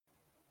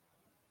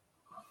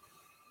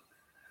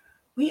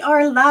We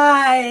are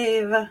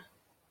live.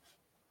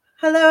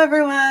 Hello,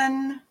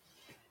 everyone.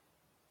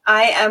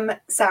 I am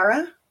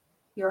Sarah,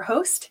 your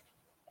host,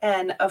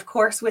 and of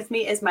course, with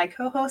me is my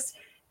co-host,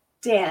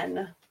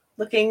 Dan,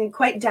 looking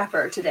quite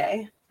dapper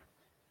today.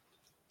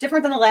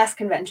 Different than the last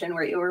convention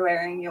where you were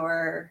wearing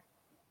your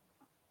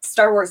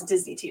Star Wars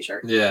Disney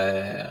t-shirt.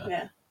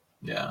 Yeah.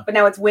 But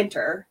now it's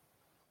winter.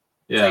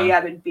 Yeah. So you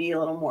got to be a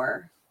little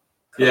more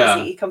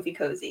cozy, comfy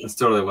cozy. That's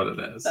totally what it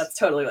is. That's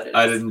totally what it is.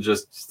 I didn't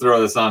just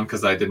throw this on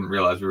because I didn't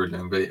realize we were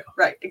doing video.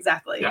 Right,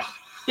 exactly. Yeah.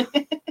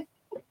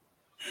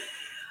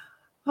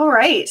 All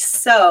right,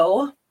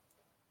 so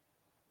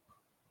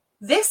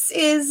this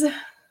is,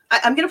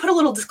 I'm going to put a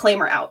little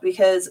disclaimer out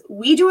because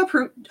we do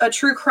a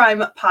true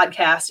crime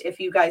podcast, if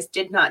you guys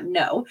did not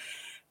know.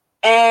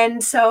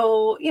 And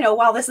so,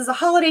 while this is a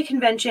holiday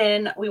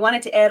convention, we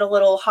wanted to add a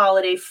little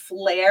holiday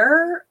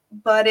flair,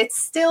 but it's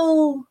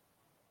still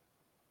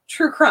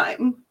true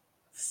crime.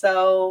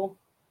 So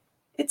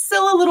it's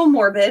still a little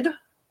morbid.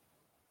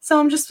 So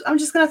I'm just going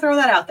to throw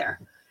that out there.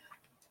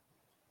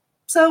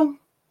 So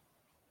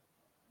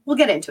we'll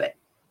get into it.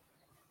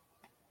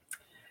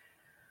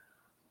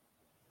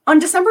 On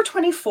December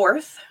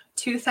 24th,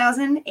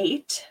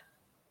 2008,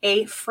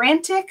 a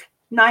frantic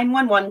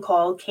 911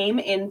 call came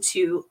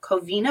into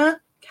Covina,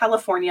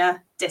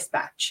 California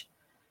dispatch.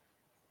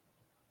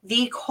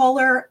 The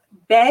caller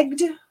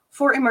begged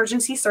for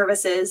emergency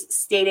services,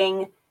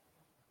 stating,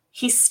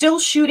 "He's still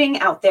shooting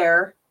out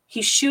there.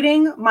 He's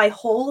shooting my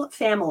whole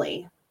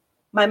family.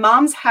 My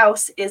mom's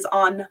house is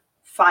on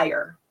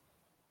fire."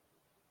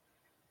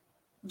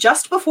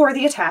 Just before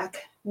the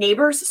attack,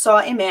 neighbors saw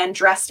a man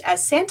dressed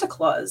as Santa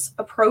Claus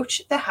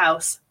approach the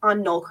house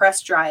on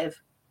Knollcrest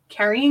Drive,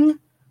 carrying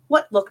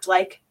what looked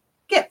like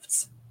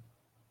gifts.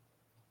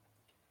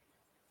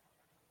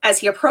 As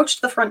he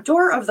approached the front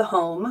door of the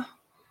home,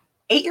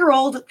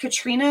 8-year-old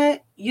Katrina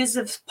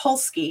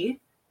Yuzevpolsky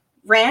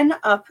ran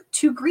up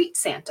to greet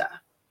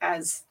Santa,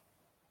 as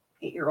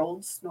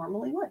 8-year-olds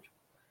normally would.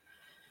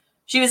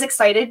 She was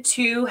excited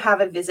to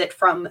have a visit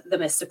from the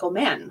mystical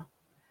man.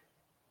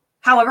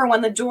 However,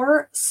 when the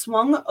door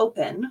swung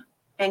open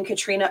and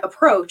Katrina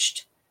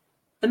approached,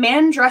 the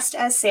man dressed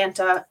as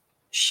Santa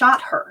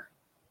shot her,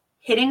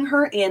 hitting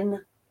her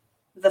in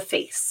the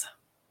face.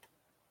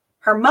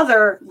 Her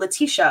mother,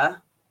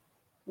 Letitia,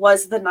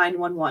 was the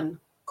 911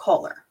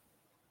 caller.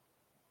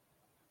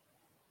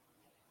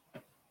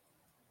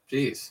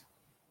 Jeez.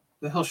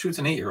 Who the hell shoots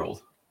an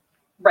 8-year-old?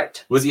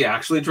 Right. Was he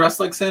actually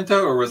dressed like Santa,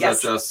 or was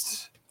Yes. that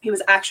just... He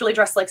was actually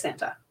dressed like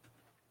Santa.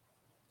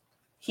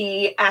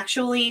 He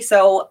actually,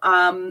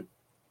 I'll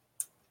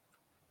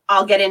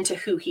get into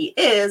who he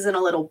is in a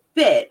little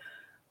bit,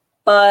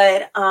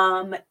 but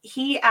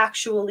he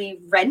actually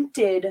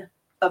rented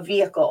a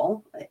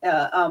vehicle,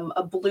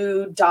 a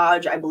blue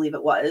Dodge, I believe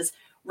it was,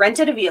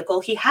 rented a vehicle.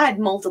 He had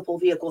multiple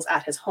vehicles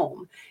at his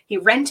home. He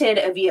rented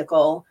a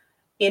vehicle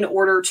in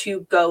order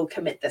to go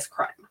commit this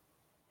crime.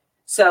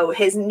 So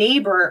his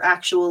neighbor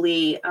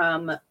actually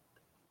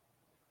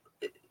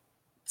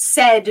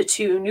said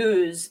to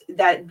news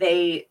that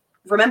they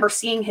remember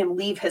seeing him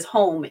leave his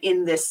home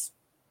in this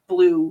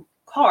blue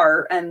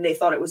car, and they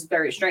thought it was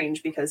very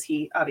strange because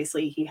he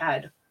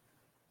had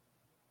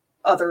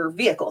other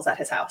vehicles at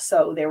his house.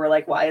 So they were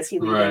like, why is he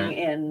leaving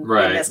in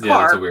this car? Yeah,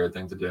 that's a weird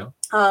thing to do.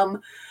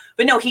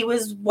 But no, he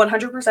was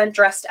 100%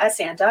 dressed as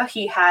Santa.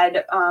 He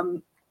had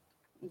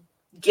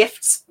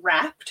gifts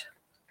wrapped.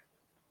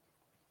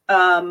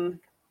 Not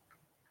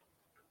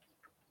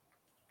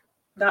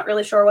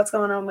really sure what's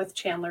going on with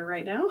Chandler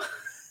right now.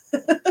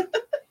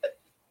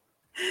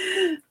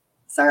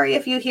 Sorry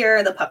if you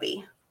hear the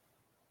puppy.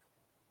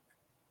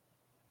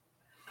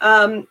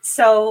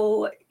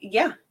 So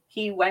yeah,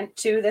 he went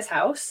to this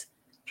house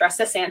dressed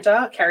as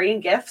Santa,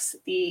 carrying gifts.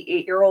 The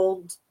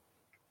 8-year-old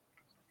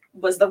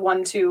was the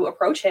one to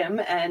approach him,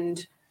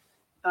 and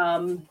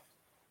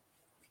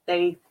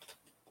they,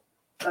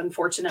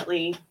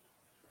 unfortunately,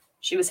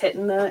 she was hit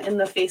in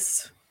the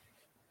face.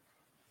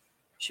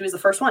 She was the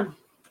first one.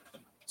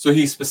 So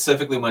he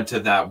specifically went to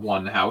that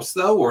one house,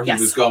 though, or he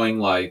was going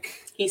like...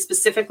 He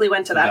specifically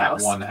went to that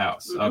house. One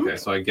house. Mm-hmm. Okay,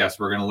 so I guess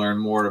we're going to learn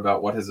more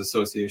about what his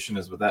association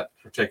is with that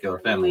particular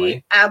family.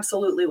 We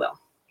absolutely will.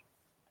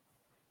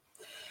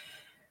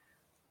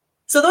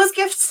 So those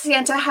gifts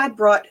Santa had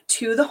brought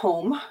to the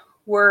home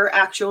were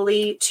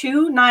actually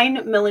 2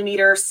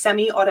 9mm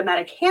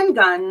semi-automatic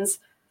handguns,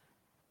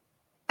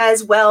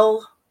 as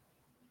well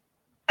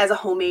as a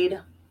homemade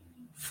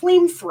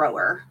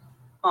flamethrower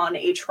on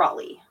a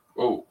trolley.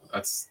 Oh,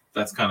 that's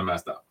kind of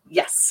messed up.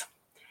 Yes.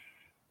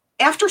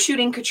 After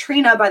shooting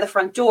Katrina by the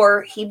front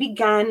door, he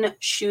began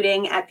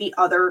shooting at the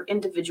other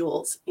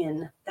individuals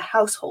in the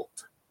household.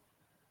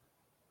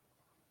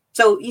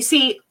 So you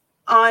see,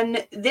 on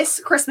this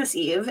Christmas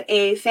Eve,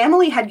 a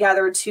family had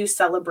gathered to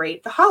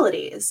celebrate the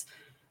holidays.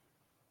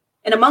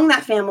 And among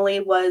that family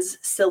was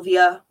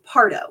Sylvia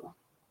Pardo.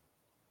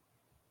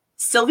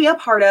 Sylvia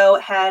Pardo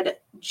had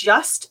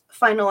just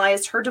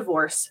finalized her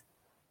divorce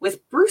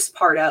with Bruce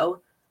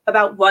Pardo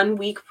about 1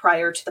 week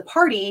prior to the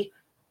party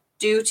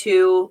due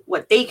to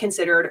what they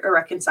considered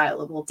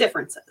irreconcilable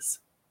differences.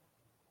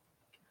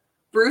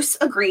 Bruce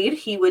agreed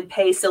he would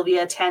pay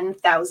Sylvia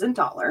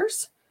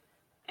 $10,000,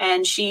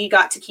 and she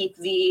got to keep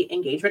the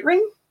engagement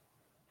ring,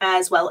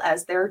 as well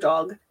as their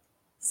dog,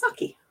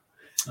 Saki.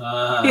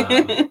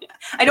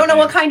 I don't know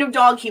what kind of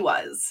dog he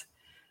was.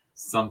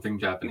 Something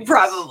Japanese.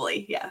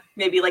 Probably, yeah.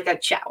 Maybe like a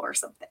chow or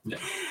something. Yeah.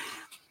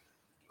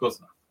 Close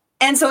enough.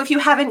 And so if you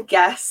haven't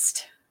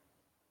guessed,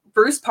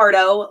 Bruce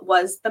Pardo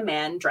was the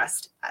man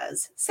dressed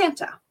as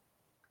Santa.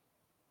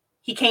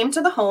 He came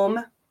to the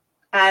home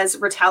as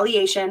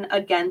retaliation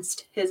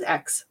against his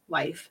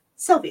ex-wife,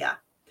 Sylvia.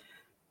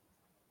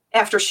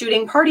 After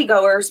shooting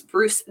partygoers,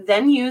 Bruce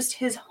then used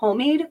his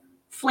homemade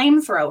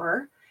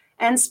flamethrower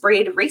and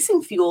sprayed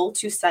racing fuel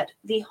to set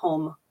the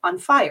home on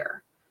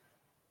fire.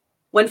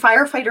 When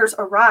firefighters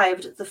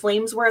arrived, the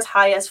flames were as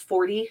high as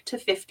 40 to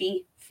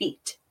 50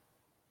 feet.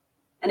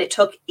 And it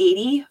took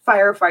 80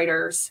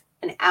 firefighters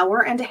an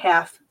hour and a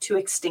half to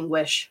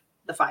extinguish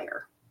the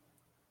fire.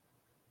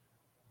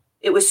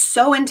 It was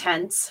so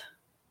intense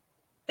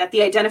that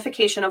the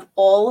identification of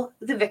all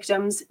the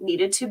victims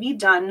needed to be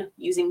done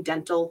using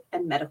dental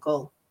and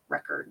medical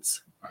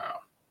records. Wow.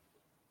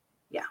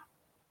 Yeah.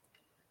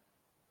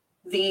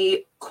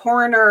 The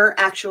coroner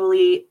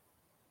actually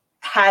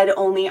had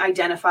only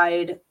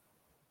identified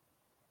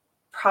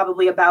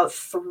probably about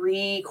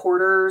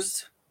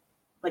 3/4,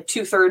 like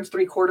 2/3,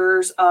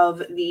 3/4 of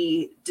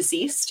the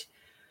deceased.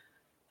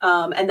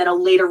 And then a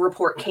later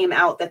report came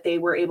out that they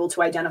were able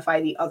to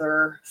identify the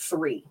other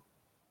 3.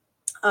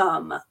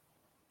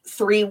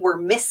 3 were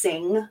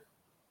missing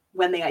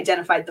when they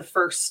identified the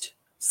first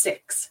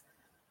 6.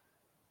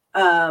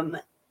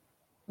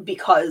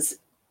 Because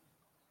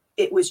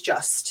it was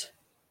just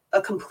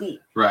a complete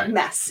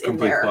mess in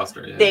there.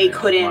 Cluster. Yeah, they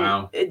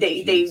couldn't,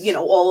 they,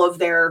 all of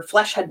their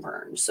flesh had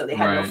burned. So they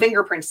had no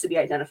fingerprints to be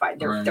identified.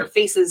 Their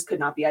faces could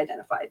not be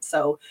identified.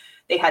 So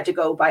they had to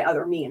go by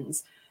other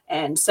means.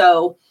 And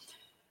so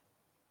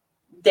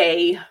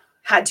they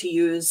had to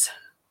use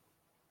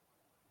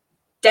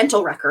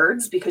dental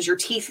records because your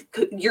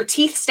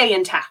teeth stay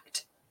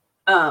intact.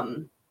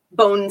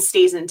 Bone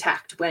stays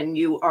intact when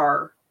you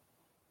are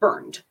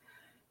burned.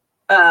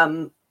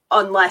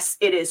 Unless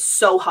it is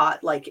so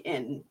hot, like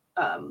in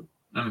an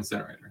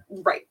incinerator.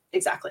 Right,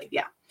 exactly.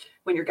 Yeah.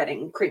 When you're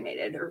getting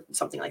cremated or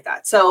something like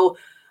that. So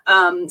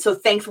so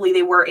thankfully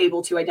they were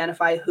able to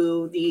identify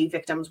who the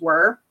victims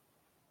were.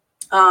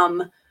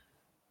 But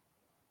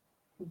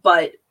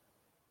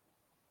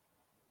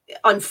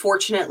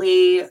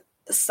unfortunately,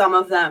 some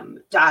of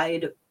them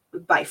died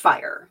by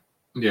fire.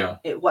 Yeah.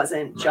 It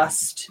wasn't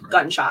just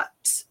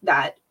gunshots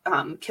that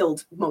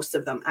killed most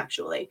of them,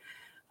 actually.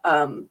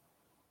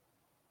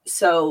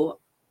 So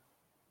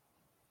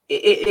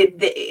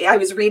I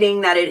was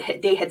reading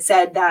that they had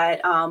said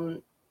that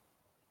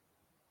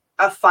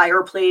a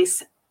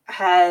fireplace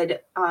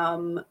had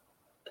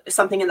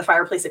something in the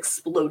fireplace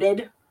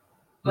exploded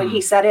when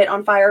he set it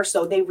on fire.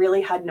 So they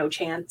really had no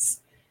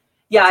chance.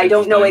 Yeah, I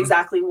don't know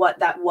exactly what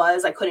that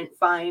was. I couldn't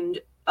find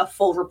a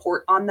full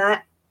report on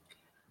that.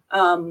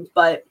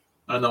 But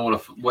I don't know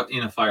what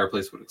in a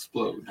fireplace would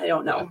explode. I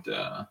don't know.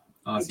 But,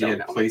 unless he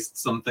had placed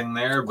something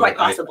there. But quite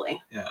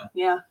possibly.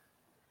 Yeah.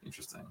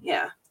 Interesting.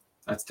 Yeah.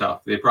 That's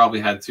tough. They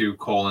probably had to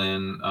call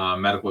in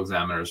medical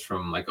examiners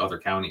from like other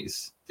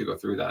counties to go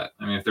through that.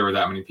 I mean, if there were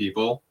that many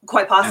people,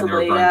 quite possibly, and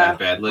they were burned that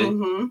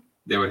badly,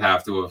 they would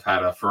have to have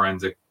had a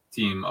forensic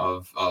team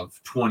of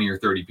 20 or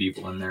 30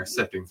 people in there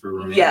sifting through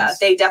remains. Yeah,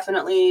 they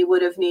definitely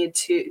would have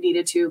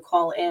needed to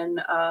call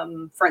in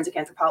forensic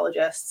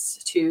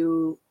anthropologists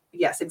to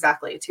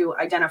to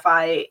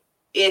identify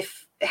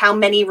how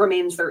many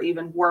remains there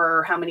even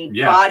were, how many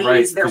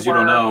bodies there were. Because you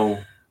don't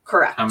know.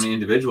 Correct. How many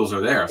individuals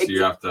are there? So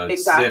you have to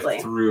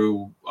sift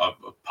through a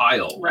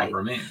pile of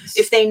remains.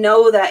 If they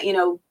know that,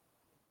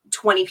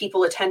 20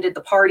 people attended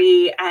the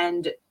party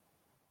and,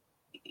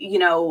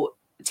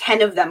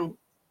 10 of them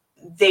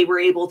they were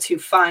able to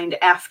find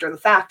after the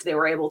fact, they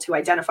were able to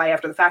identify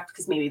after the fact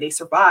because maybe they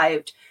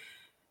survived,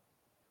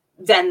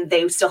 then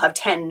they still have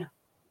 10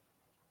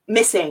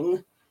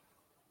 missing.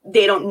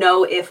 They don't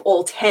know if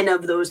all 10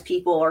 of those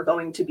people are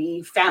going to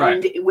be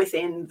found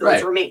within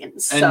those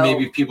remains. And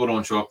maybe people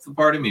don't show up to the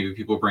party. Maybe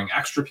people bring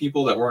extra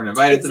people that weren't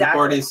invited to the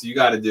party. So you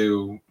got to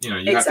do,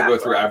 you have to go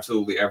through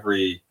absolutely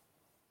every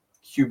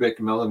cubic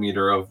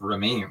millimeter of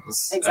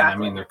remains. Exactly. And I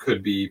mean, there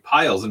could be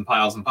piles and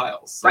piles and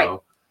piles.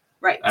 So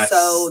right.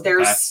 So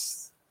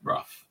that's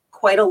rough.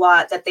 Quite a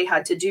lot that they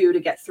had to do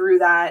to get through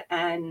that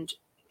and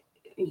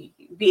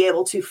be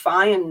able to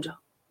find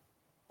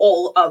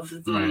all of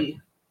the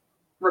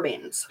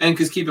remains. And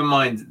because keep in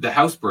mind, the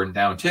house burned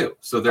down too.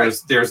 So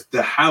there's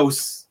the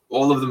house,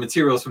 all of the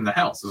materials from the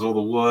house. There's all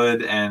the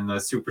wood and the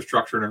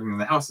superstructure and everything in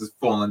the house is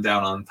falling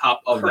down on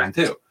top of them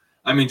too.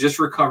 I mean, just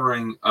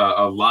recovering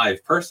a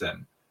live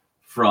person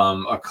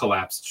from a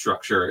collapsed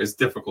structure is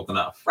difficult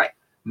enough. Right.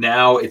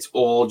 Now it's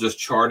all just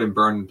charred and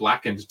burned and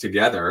blackened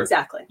together.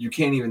 Exactly. You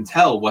can't even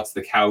tell what's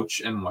the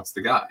couch and what's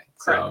the guy.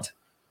 Correct. So.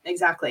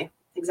 Exactly.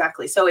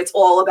 So it's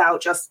all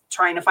about just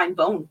trying to find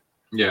bone.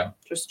 Yeah.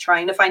 Just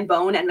trying to find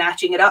bone and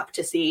matching it up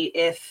to see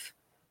if,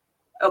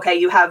 okay,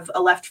 you have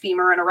a left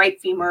femur and a right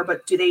femur,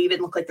 but do they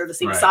even look like they're the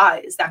same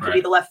size? That could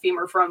be the left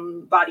femur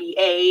from body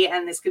A,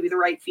 and this could be the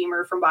right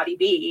femur from body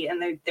B,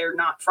 and they're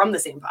not from the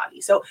same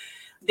body. So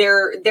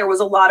there was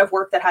a lot of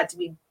work that had to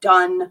be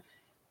done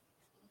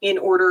in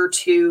order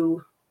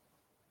to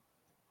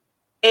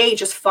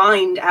just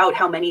find out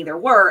how many there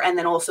were, and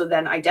then also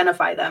then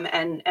identify them.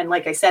 And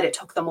like I said, it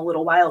took them a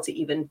little while to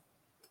even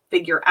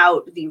figure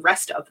out the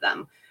rest of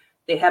them.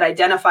 They had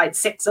identified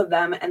 6 of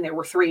them, and there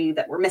were 3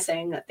 that were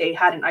missing that they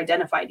hadn't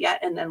identified yet.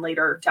 And then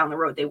later down the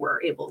road, they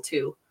were able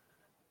to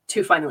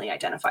finally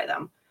identify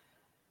them.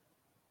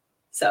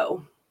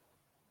 So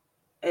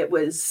it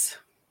was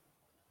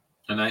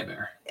a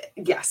nightmare.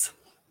 Yes,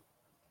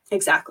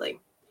 exactly.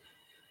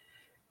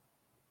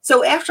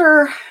 So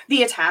after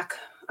the attack,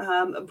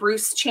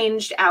 Bruce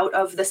changed out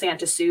of the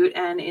Santa suit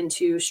and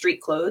into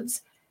street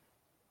clothes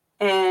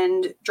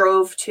and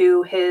drove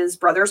to his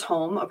brother's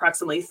home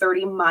approximately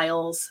 30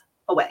 miles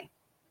away.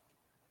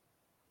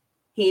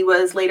 He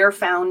was later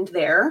found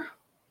there,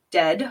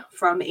 dead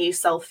from a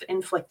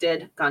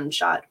self-inflicted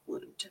gunshot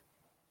wound.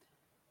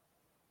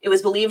 It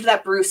was believed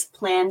that Bruce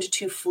planned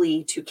to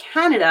flee to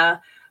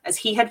Canada as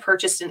he had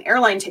purchased an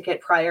airline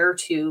ticket prior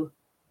to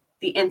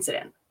the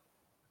incident.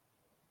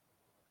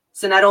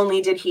 So not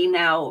only did he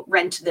now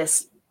rent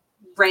this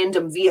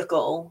random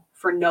vehicle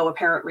for no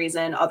apparent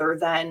reason other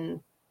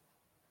than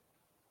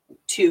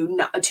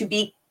to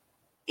be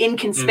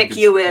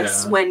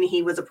inconspicuous when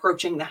he was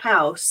approaching the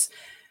house,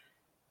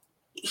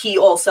 he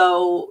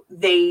also,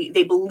 they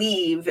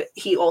believe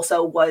he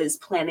also was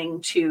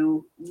planning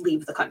to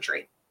leave the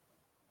country,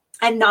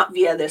 and not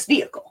via this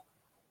vehicle.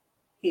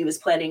 He was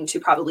planning to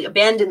probably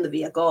abandon the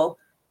vehicle,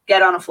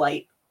 get on a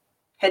flight,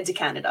 head to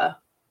Canada,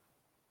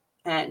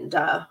 and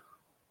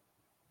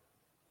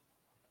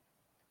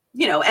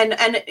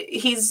and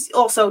he's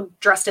also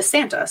dressed as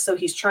Santa, so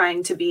he's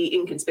trying to be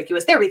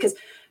inconspicuous there because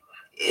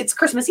it's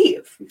Christmas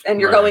Eve and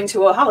you're going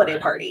to a holiday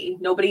party.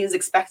 Nobody is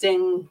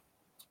expecting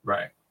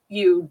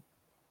you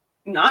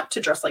not to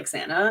dress like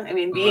Santa. I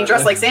mean, being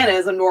dressed like Santa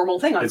is a normal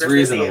thing on Christmas Eve.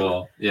 It's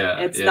reasonable. Yeah.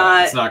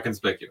 It's not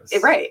conspicuous.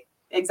 Right.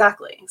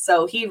 Exactly.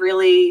 So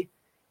this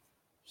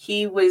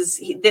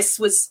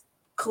was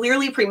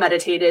clearly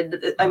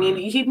premeditated. I mean,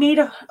 he made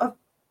a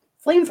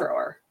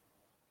flamethrower.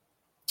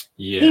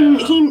 Yeah.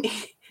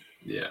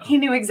 He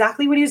knew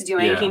exactly what he was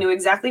doing. Yeah. He knew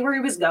exactly where he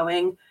was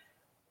going.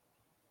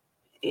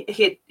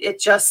 It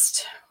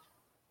just...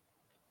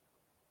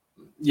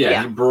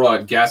 Yeah, he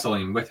brought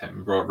gasoline with him.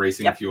 He brought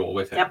racing fuel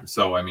with him.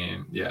 So, I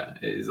mean,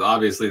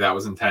 obviously that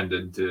was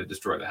intended to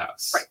destroy the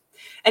house. Right.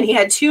 And he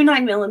had 2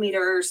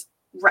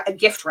 9mm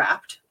gift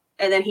wrapped,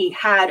 and then he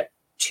had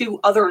 2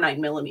 other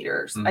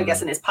 9mm, I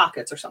guess, in his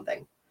pockets or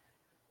something.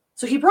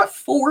 So he brought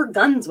 4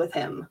 guns with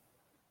him.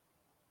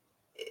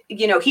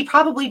 He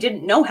probably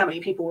didn't know how many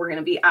people were going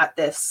to be at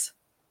this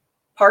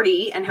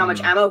party and how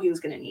much ammo he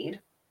was going to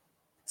need.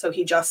 So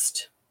he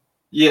just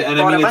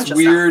and I mean, it's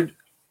weird.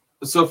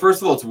 So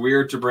first of all, it's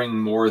weird to bring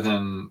more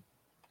than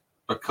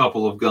a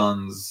couple of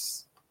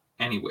guns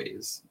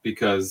anyways,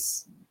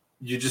 because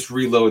you just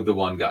reload the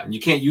 1 gun. You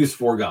can't use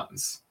 4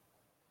 guns.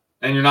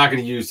 And you're not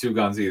going to use 2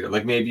 guns either.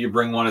 Like maybe you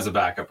bring 1 as a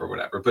backup or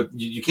whatever, but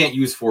you can't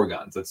use 4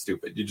 guns. That's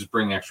stupid. You just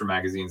bring extra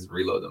magazines and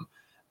reload them.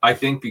 I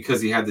think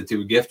because he had the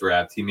 2 gift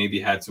wrapped, he maybe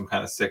had some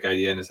kind of sick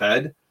idea in his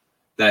head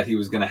that he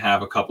was going to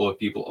have a couple of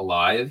people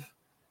alive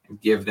and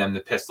give them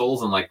the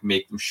pistols and like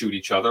make them shoot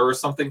each other or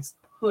something.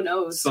 Who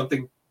knows?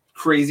 Something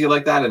crazy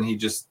like that. And he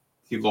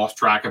lost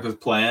track of his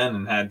plan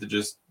and had to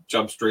just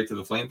jump straight to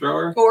the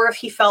flamethrower. Or if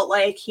he felt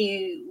like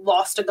he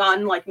lost a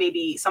gun, like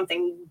maybe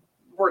something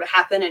were to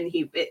happen and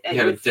he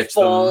would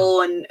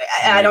fall. And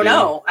I don't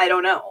know. I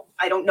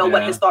don't know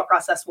what his thought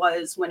process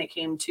was when it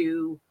came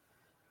to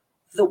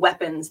the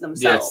weapons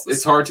themselves. Yes,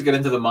 it's hard to get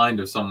into the mind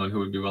of someone who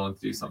would be willing to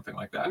do something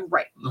like that.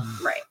 Right.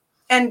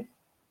 And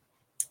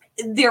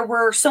there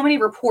were so many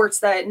reports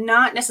that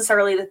not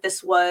necessarily that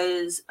this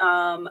was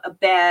a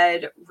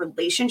bad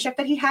relationship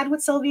that he had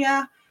with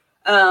Sylvia.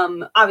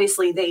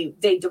 Obviously,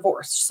 they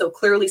divorced, so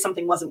clearly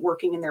something wasn't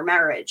working in their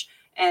marriage,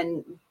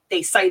 and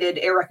they cited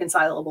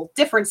irreconcilable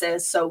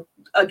differences. So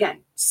again,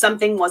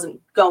 something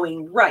wasn't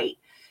going right.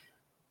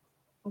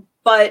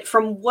 But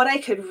from what I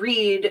could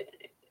read,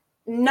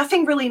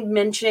 nothing really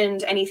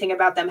mentioned anything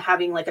about them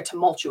having like a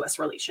tumultuous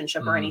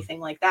relationship or anything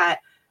like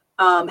that.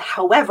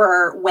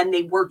 However, when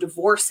they were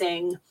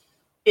divorcing,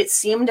 it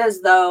seemed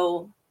as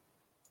though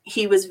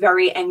he was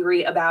very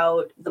angry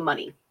about the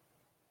money.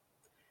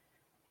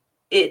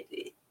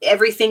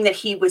 Everything that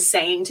he was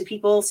saying to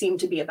people seemed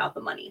to be about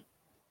the money.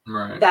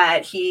 Right.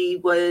 That he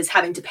was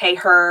having to pay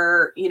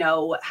her,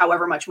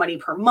 however much money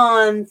per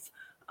month.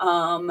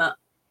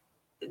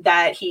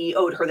 That he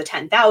owed her the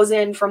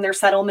 $10,000 from their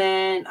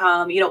settlement,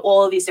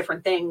 all of these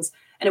different things.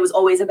 And it was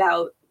always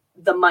about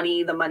the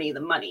money, the money, the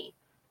money.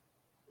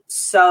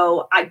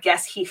 So I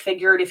guess he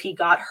figured if he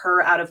got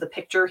her out of the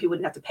picture, he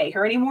wouldn't have to pay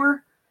her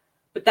anymore.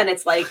 But then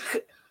it's like,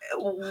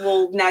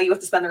 well, now you have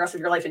to spend the rest of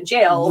your life in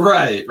jail.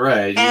 Right.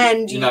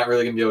 And you're not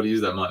really going to be able to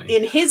use that money.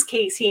 In his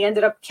case, he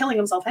ended up killing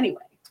himself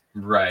anyway.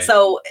 Right.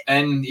 So,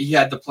 and he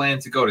had the plan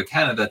to go to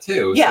Canada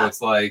too. Yeah. So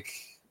it's like,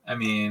 I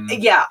mean,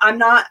 yeah, I'm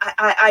not,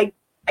 I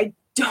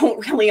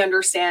don't really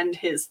understand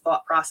his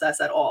thought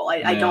process at all.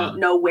 I don't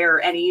know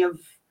where any of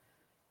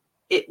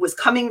it was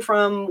coming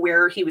from,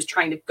 where he was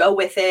trying to go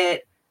with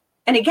it.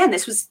 And again,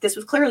 this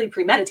was clearly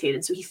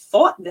premeditated. So he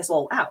thought this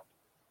all out.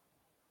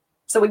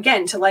 So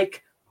again, to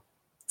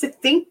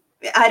think,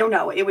 I don't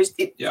know.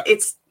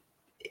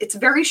 It's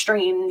very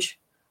strange.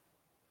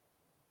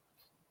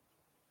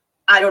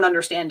 I don't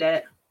understand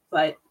it,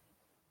 but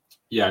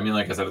yeah, I mean,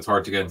 like I said, it's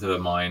hard to get into the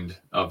mind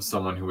of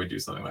someone who would do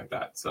something like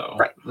that. So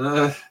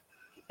right.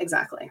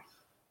 Exactly.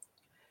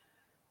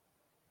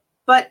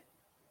 But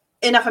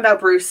enough about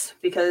Bruce,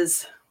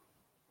 because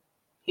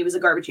he was a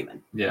garbage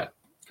human. Yeah,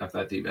 got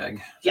that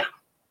D-bag. Yeah.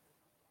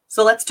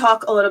 So let's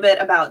talk a little bit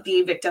about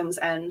the victims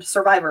and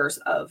survivors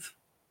of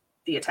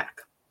the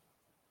attack.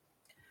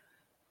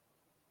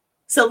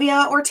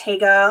 Sylvia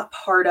Ortega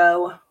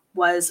Pardo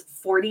was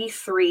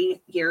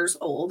 43 years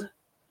old,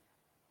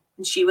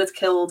 and she was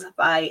killed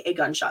by a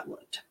gunshot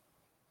wound.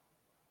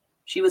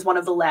 She was one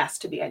of the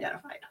last to be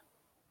identified.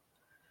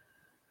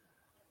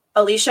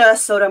 Alicia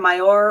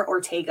Sotomayor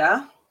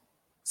Ortega,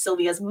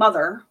 Sylvia's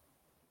mother,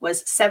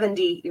 was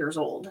 70 years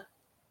old,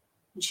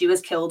 and she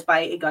was killed by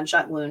a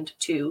gunshot wound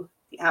to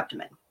the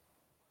abdomen.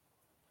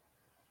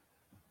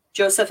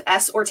 Joseph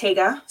S.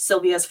 Ortega,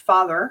 Sylvia's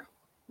father,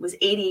 was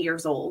 80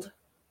 years old.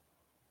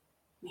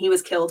 He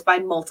was killed by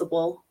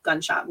multiple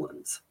gunshot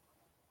wounds.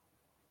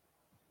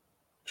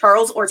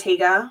 Charles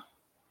Ortega,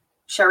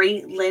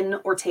 Sherry Lynn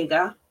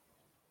Ortega,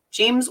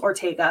 James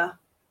Ortega,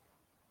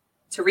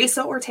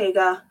 Teresa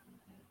Ortega,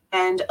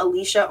 and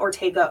Alicia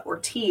Ortega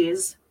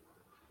Ortiz,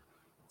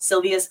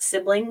 Sylvia's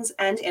siblings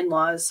and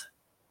in-laws,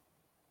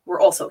 were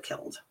also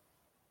killed.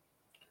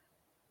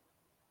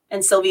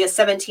 And Sylvia's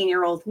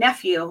 17-year-old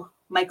nephew,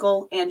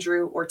 Michael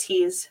Andrew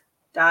Ortiz,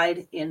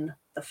 died in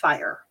the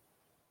fire.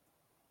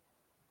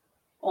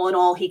 All in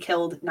all, he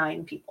killed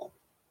 9 people.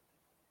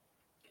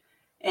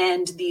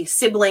 And the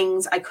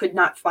siblings, I could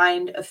not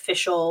find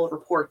official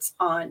reports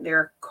on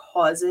their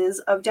causes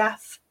of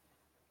death,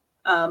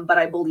 but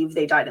I believe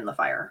they died in the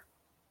fire.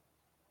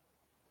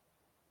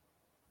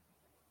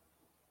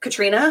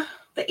 Katrina,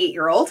 the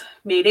 8-year-old,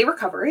 made a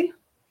recovery.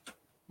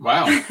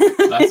 Wow,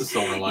 that's a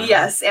silver lining.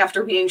 Yes,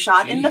 after being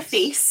shot in the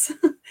face.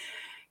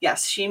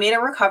 Yes, she made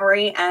a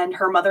recovery, and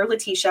her mother,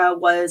 Letitia,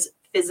 was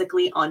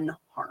physically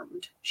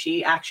unharmed.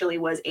 She actually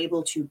was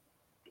able to,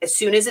 as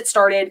soon as it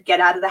started, get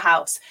out of the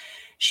house.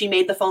 She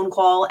made the phone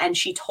call, and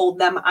she told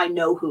them, "I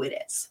know who it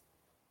is."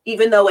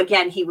 Even though,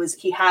 again, he had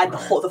he had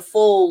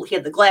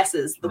the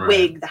glasses, the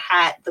wig, the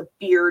hat, the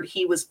beard.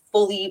 He was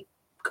fully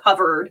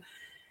covered.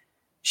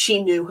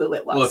 She knew who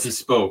it was. Well, if he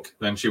spoke,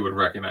 then she would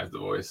recognize the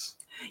voice.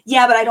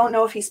 Yeah, but I don't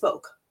know if he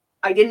spoke.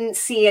 I didn't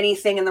see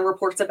anything in the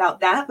reports about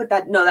that, but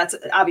that's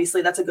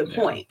a good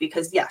point,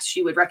 because yes,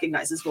 she would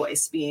recognize his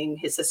voice, being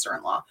his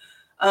sister-in-law.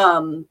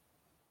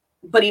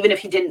 But even if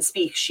he didn't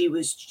speak, she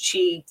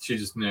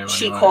just knew.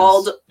 She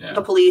called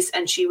the police,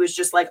 and she was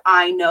just like,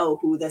 "I know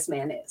who this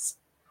man is."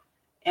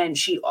 And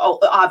she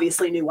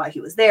obviously knew why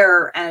he was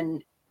there.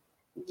 And,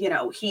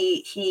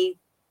 he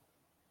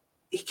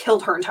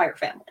killed her entire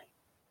family.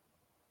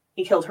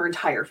 He killed her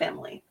entire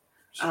family.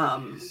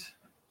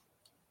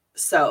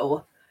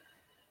 So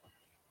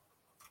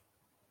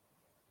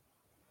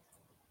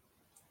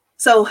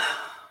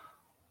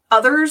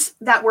others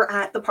that were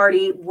at the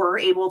party were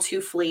able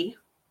to flee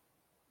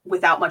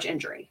without much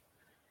injury.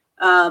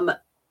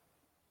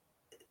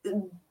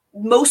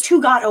 Most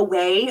who got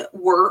away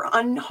were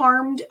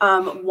unharmed.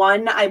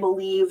 One, I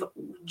believe,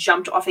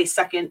 jumped off a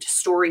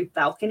second-story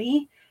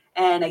balcony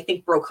and I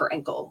think broke her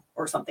ankle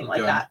or something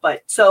like that.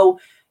 But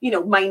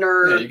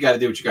minor. Yeah, you got to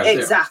do what you got to do.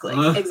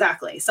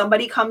 Exactly.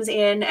 Somebody comes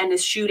in and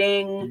is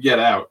shooting. You get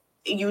out.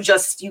 You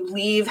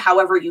leave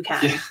however you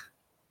can. Yeah.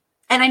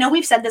 And I know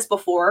we've said this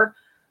before,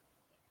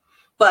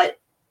 but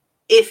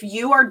if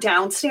you are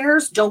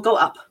downstairs, don't go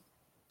up.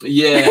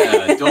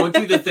 Yeah, don't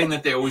do the thing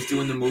that they always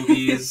do in the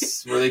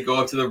movies where they go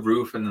up to the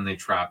roof and then they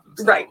trap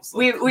themselves. Right.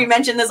 Like, we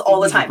mention this all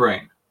the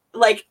time.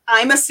 Like,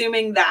 I'm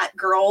assuming that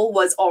girl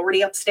was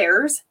already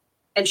upstairs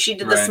and she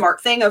did the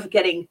smart thing of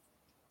getting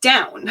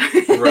down.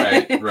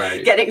 Right.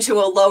 Getting to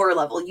a lower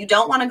level. You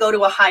don't want to go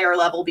to a higher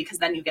level because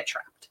then you get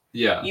trapped.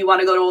 Yeah. You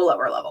want to go to a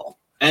lower level.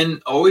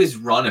 And always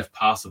run if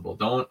possible.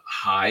 Don't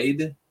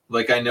hide.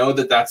 Like, I know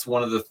that's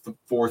one of the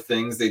 4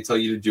 things they tell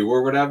you to do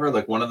or whatever.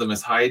 Like, one of them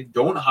is hide.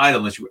 Don't hide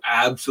unless you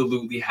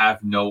absolutely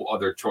have no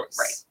other choice.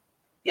 Right.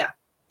 Yeah.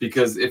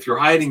 Because if you're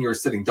hiding, you're a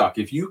sitting duck.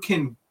 If you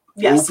can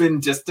open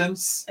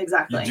distance,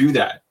 exactly, you do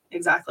that.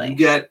 Exactly. You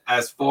get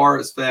as far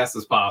as fast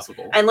as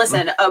possible. And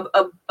listen,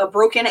 a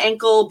broken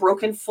ankle,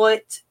 broken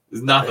foot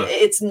is nothing.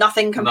 It's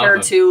nothing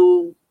compared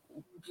to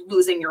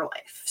losing your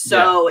life.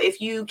 So if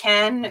you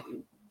can,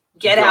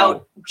 get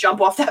out, jump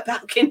off that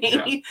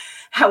balcony,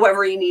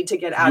 however you need to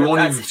get out of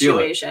that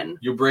situation.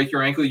 You break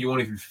your ankle, you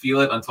won't even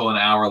feel it until an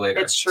hour later.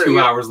 It's true. 2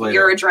 hours later.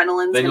 Your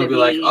adrenaline's then you'll be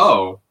like,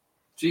 oh,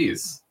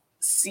 geez.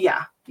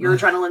 Yeah. Your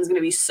adrenaline's going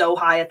to be so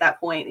high at that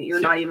point that you're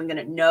not even going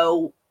to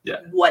know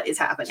what is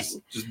happening.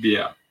 Just be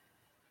out.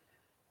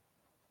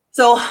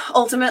 So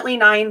ultimately,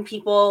 9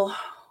 people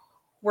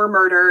were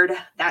murdered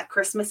that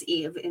Christmas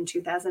Eve in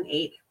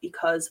 2008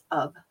 because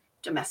of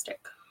domestic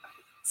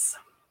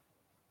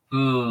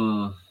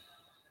violence.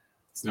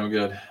 It's no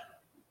good.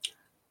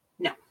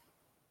 No.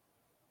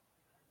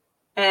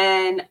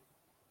 And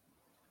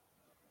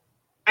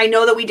I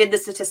know that we did the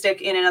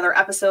statistic in another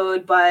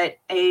episode, but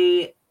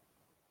a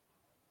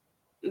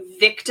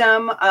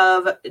victim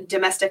of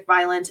domestic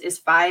violence is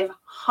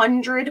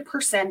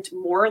 500%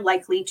 more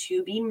likely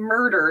to be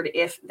murdered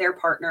if their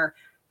partner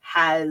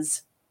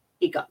has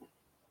a gun.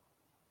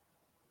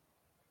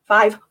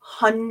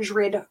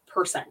 500%.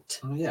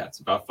 Oh, yeah, it's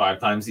about 5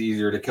 times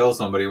easier to kill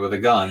somebody with a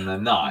gun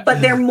than not.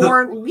 But they're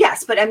more,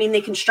 yes, but I mean,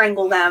 they can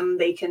strangle them,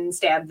 they can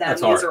stab them.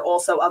 That's These hard. are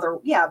also other,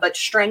 but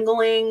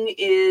strangling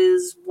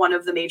is one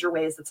of the major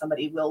ways that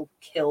somebody will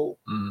kill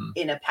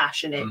in a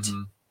passionate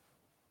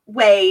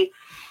way.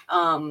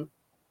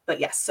 But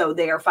yes, so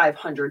they are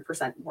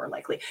 500% more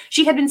likely.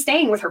 She had been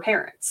staying with her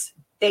parents.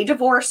 They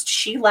divorced.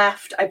 She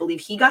left. I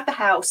believe he got the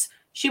house.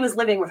 She was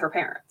living with her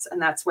parents, and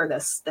that's where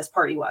this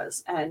party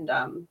was. And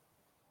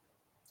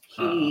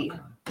he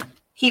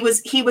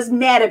was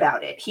mad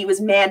about it. He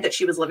was mad that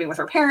she was living with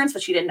her parents,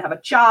 that she didn't have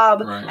a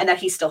job, and that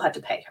he still had to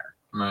pay her.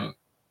 Right.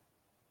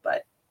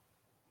 But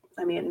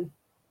I mean,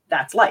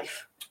 that's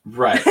life.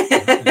 Right.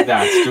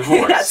 That's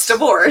divorce. That's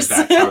divorce.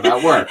 That's how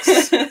that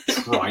works.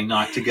 Try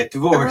not to get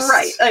divorced.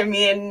 Right. I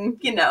mean,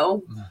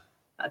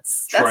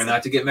 that's try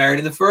not to get married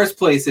in the first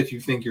place if you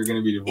think you're going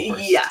to be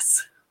divorced.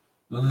 Yes.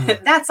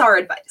 That's our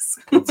advice.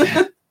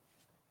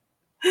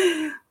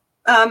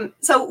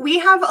 So we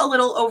have a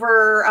little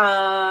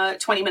over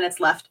 20 minutes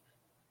left.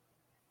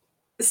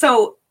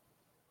 So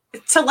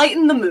to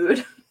lighten the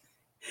mood,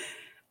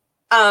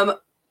 I'm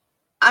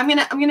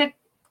gonna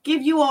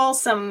give you all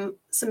some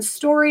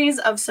stories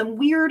of some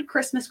weird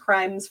Christmas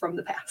crimes from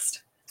the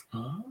past.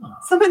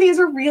 Some of these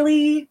are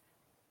really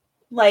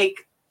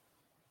like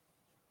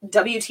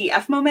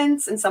WTF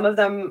moments, and some of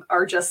them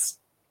are just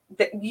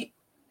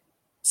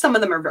some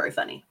of them are very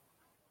funny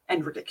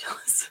and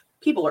ridiculous.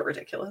 People are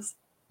ridiculous.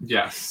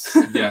 Yes,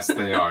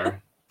 they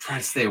are. Try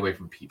to stay away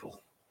from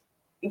people.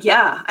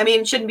 Yeah, I mean,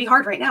 it shouldn't be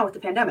hard right now with the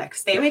pandemic.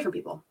 Stay away from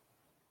people.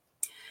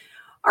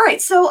 All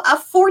right, so a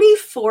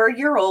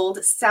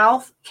 44-year-old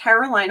South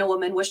Carolina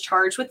woman was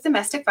charged with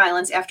domestic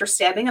violence after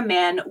stabbing a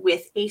man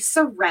with a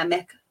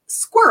ceramic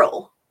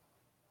squirrel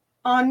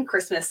on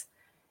Christmas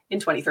in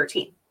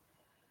 2013.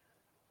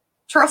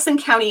 Charleston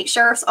County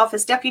Sheriff's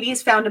Office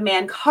deputies found a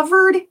man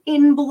covered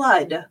in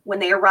blood when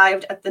they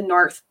arrived at the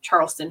North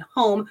Charleston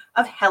home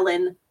of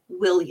Helen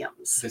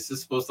Williams. This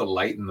is supposed to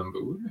lighten the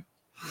mood?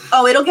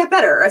 Oh, it'll get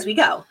better as we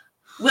go.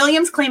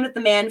 Williams claimed that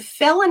the man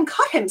fell and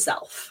cut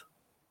himself.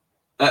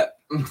 But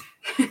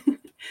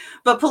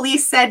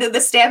police said that the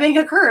stabbing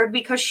occurred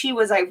because she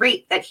was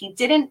irate that he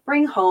didn't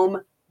bring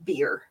home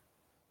beer.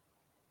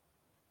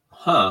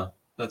 Huh.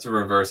 That's a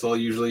reversal.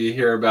 Usually you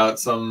hear about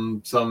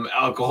some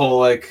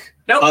alcoholic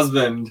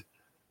husband.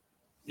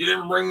 You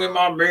didn't bring me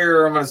my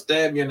beer. I'm going to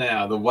stab you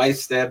now. The wife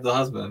stabbed the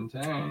husband.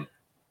 All right.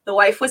 The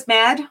wife was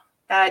mad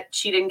that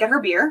she didn't get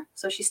her beer,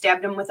 so she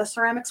stabbed him with a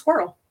ceramic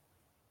squirrel.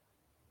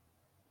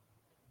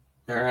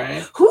 All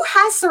right. Who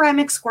has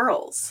ceramic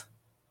squirrels?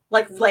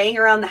 Like laying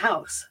around the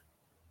house?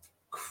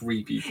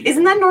 Creepy people.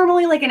 Isn't that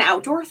normally like an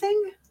outdoor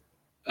thing?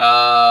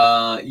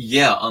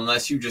 Yeah,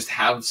 unless you just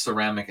have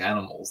ceramic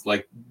animals.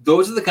 Like,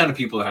 those are the kind of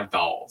people that have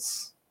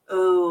dolls.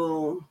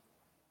 Oh.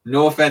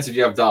 No offense if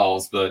you have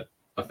dolls, but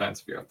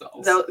offense if you have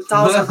dolls.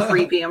 Dolls are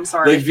creepy, I'm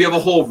sorry. Like, if you have a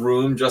whole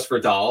room just for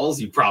dolls,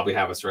 you probably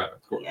have a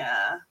ceramic squirrel.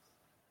 Yeah.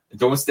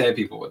 Don't stab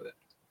people with it.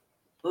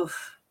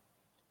 Oof.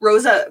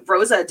 Rosa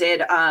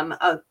did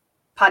a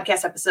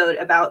podcast episode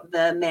about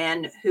the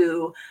man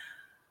who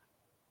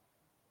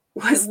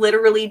was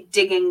literally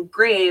digging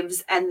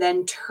graves and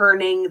then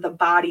turning the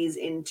bodies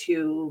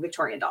into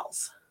Victorian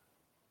dolls.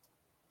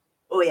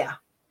 Oh, yeah.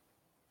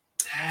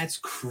 That's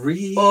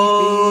creepy.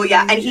 Oh,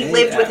 yeah. And he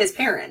lived with his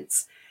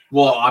parents.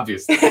 Well,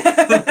 obviously.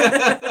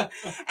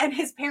 And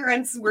his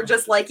parents were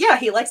just like, yeah,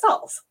 he likes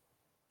dolls.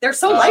 They're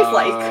so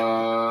lifelike.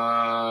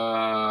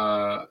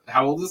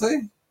 How old is he?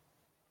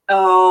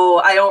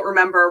 Oh, I don't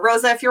remember.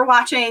 Rosa, if you're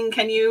watching,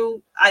 can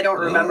you? I don't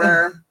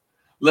remember.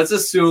 Let's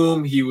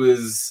assume he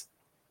was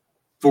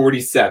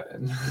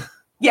 47.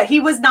 Yeah, he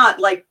was not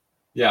like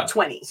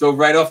 20. So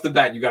right off the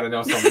bat, you got to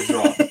know something's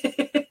wrong.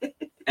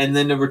 And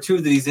then number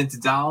 2, that he's into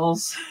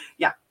dolls.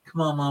 Yeah.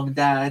 Come on, Mom and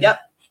Dad. Yep.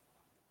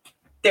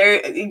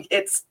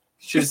 It's.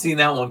 Should have seen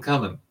that one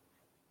coming.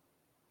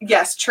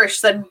 Yes, Trish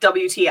said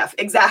WTF.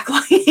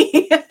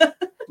 Exactly.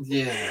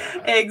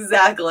 Yeah.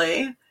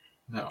 Exactly.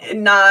 No.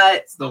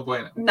 It's no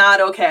bueno.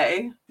 Not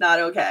okay. Not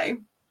okay.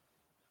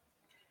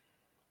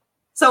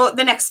 So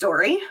the next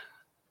story.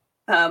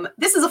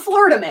 This is a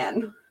Florida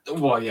man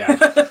Well,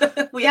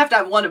 yeah. We have to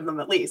have one of them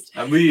at least.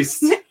 At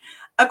least.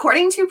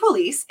 According to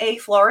police, a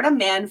Florida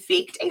man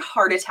faked a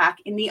heart attack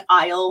in the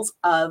aisles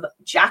of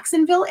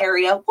Jacksonville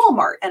area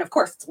Walmart. And of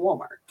course, it's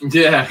Walmart.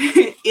 Yeah.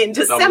 In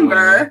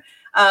December.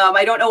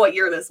 I don't know what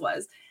year this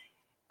was.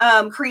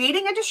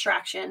 Creating a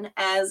distraction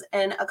as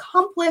an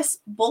accomplice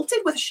bolted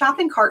with a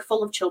shopping cart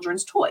full of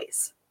children's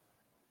toys.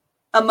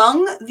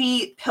 Among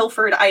the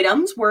pilfered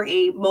items were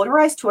a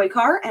motorized toy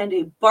car and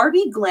a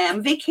Barbie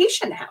glam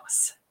vacation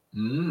house.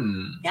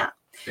 Yeah.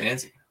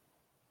 Fancy.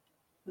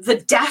 The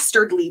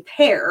dastardly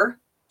pair,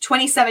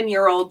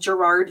 27-year-old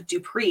Gerard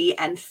Dupree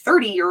and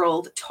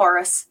 30-year-old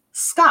Taurus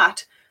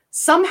Scott,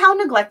 somehow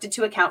neglected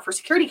to account for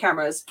security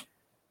cameras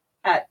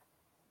at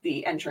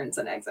the entrance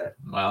and exit.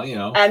 Well, you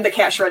know. And the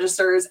cash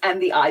registers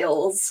and the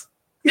aisles.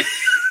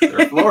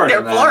 They're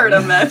Florida men.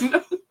 Florida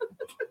men.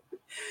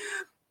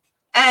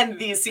 And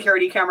these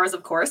security cameras,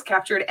 of course,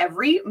 captured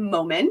every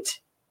moment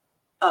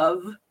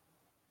of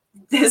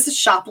this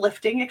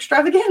shoplifting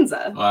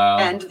extravaganza. Wow.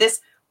 And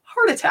this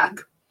heart attack.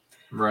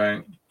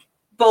 Right.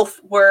 Both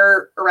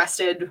were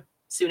arrested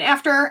soon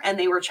after, and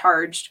they were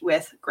charged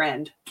with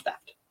grand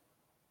theft.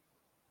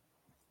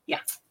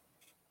 Yeah.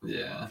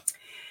 Yeah.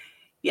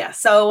 Yeah,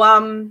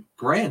 so,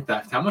 grand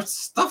theft? How much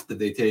stuff did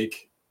they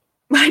take?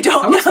 I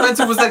don't know. How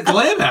expensive was that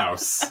glam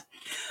house?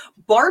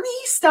 Barbie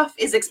stuff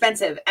is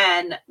expensive,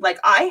 and, like,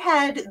 I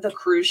had the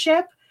cruise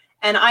ship,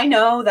 and I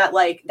know that,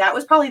 like, that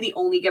was probably the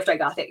only gift I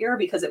got that year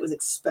because it was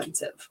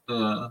expensive.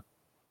 And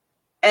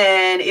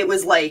it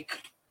was,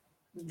 like,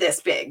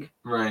 this big.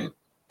 Right.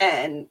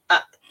 And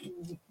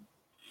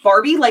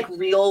Barbie, like,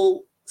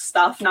 real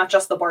stuff, not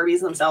just the Barbies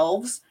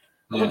themselves.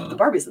 Yeah. The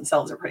Barbies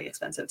themselves are pretty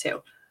expensive,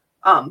 too.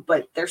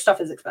 But their stuff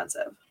is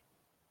expensive.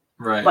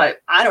 Right.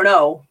 But I don't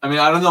know. I mean,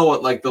 I don't know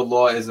what, like, the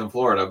law is in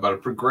Florida,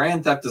 but for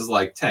grand theft is,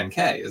 like,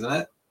 $10,000, isn't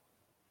it?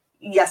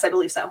 Yes, I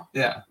believe so.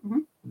 Yeah. Mm-hmm.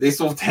 They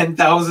sold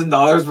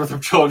 $10,000 worth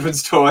of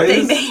children's toys?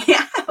 They may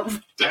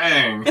have.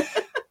 Dang.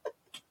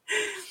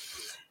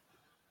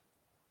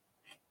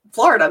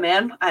 Florida,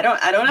 man. I don't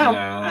know.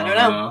 Yeah, I don't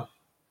know.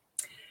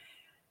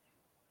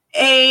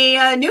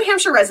 A New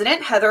Hampshire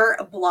resident, Heather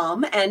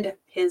Blum, and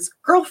his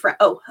girlfriend.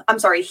 Oh, I'm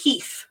sorry,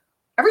 Heath.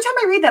 Every time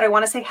I read that, I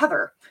want to say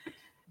Heather.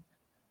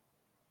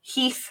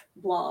 Heath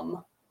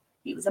Blum.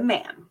 He was a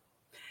man.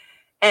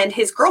 And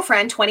his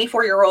girlfriend,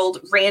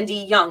 24-year-old Randy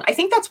Young. I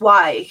think that's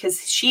why,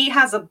 because she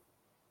has a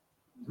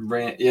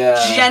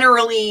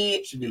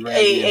generally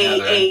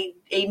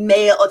a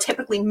male, a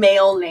typically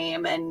male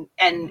name, and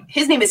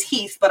his name is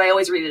Heath, but I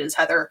always read it as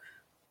Heather.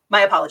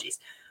 My apologies.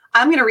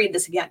 I'm going to read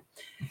this again.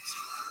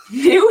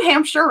 New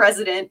Hampshire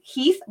resident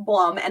Heath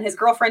Blum and his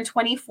girlfriend,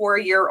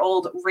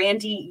 24-year-old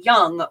Randy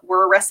Young,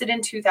 were arrested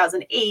in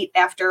 2008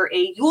 after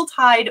a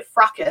Yuletide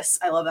fracas,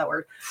 I love that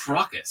word,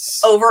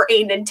 fracas, over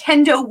a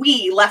Nintendo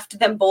Wii left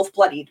them both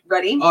bloodied.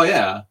 Ready? Oh,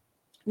 yeah.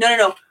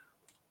 No.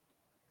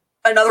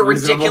 Another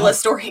ridiculous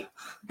story.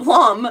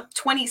 Blum,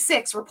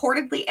 26,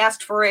 reportedly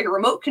asked for a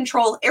remote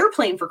control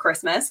airplane for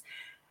Christmas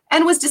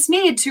and was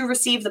dismayed to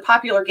receive the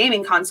popular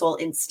gaming console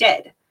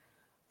instead.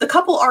 The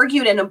couple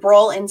argued and a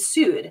brawl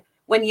ensued.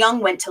 When Young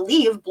went to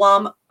leave,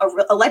 Blum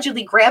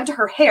allegedly grabbed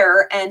her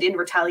hair, and in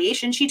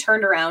retaliation, she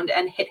turned around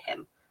and hit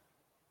him.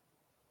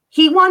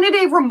 He wanted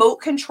a remote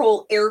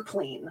control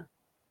airplane.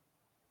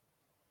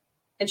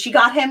 And she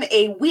got him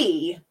a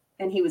Wii,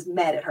 and he was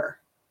mad at her.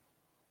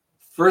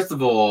 First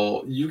of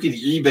all, you could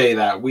eBay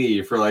that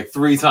Wii for like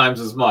 3 times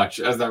as much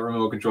as that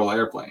remote control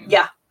airplane.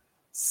 Yeah.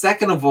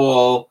 Second of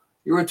all,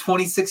 you're a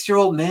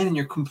 26-year-old man and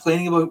you're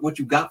complaining about what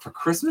you got for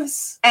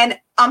Christmas? And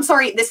I'm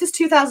sorry, this is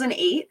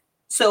 2008.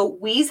 So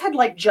Wii's had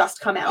like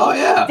just come out. Oh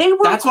yeah, they were.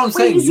 That's what I'm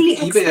saying. You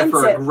can eBay that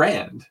for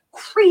 $1,000.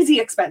 Crazy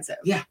expensive.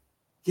 Yeah,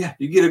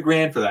 you get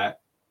 $1,000 for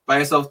that. Buy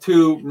yourself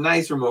 2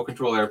 nice remote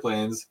control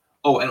airplanes.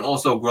 Oh, and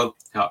also Grub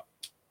Cup.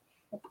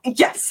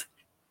 Yes.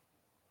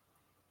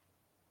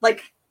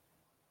 Like,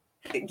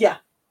 yeah.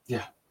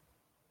 Yeah.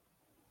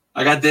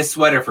 I got this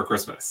sweater for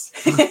Christmas.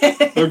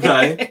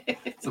 Okay,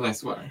 it's a nice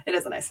sweater. It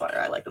is a nice sweater.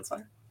 I like the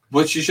sweater.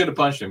 But she should have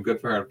punched him.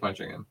 Good for her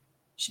punching him.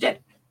 She did.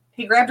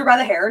 He grabbed her by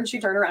the hair and she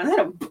turned around and hit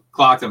him.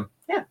 Clocked him.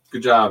 Yeah.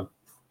 Good job,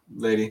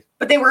 lady.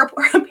 But they were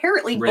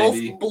apparently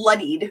Randy. both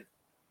bloodied.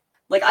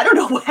 Like, I don't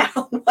know what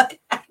happened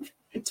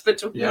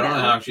between them. I don't know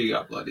how she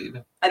got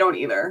bloodied. I don't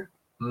either.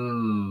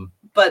 Hmm.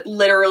 But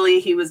literally,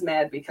 he was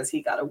mad because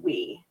he got a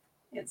Wii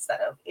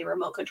instead of a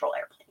remote control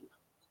airplane.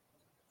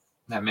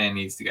 That man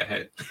needs to get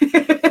hit.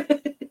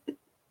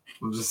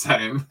 I'm just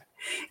saying.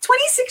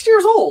 26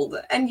 years old,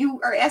 and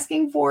you are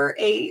asking for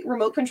a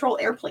remote control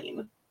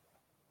airplane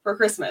for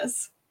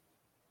Christmas.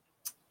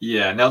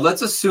 Yeah, now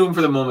let's assume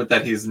for the moment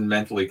that he's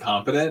mentally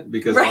competent,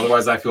 because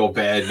otherwise I feel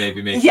bad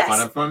maybe making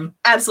fun of him.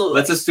 Absolutely.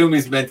 Let's assume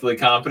he's mentally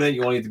competent.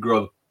 You only need to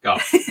grow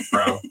up,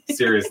 bro.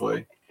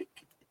 Seriously.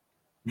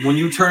 When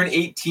you turn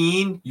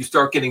 18, you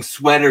start getting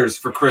sweaters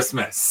for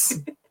Christmas.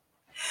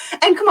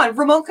 And come on,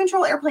 remote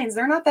control airplanes,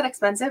 they're not that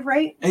expensive,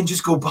 right? And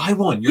just go buy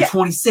one. You're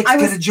 26,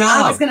 get a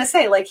job. I was going to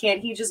say, like,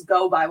 can't he just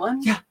go buy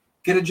one? Yeah,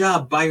 get a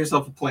job, buy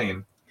yourself a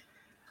plane.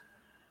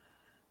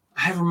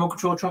 I have remote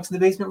control trucks in the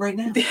basement right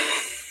now.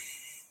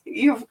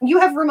 You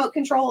have remote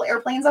control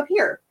airplanes up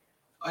here.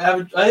 I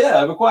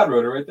have a quad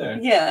rotor right there.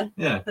 Yeah.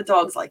 Yeah. The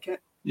dogs like it.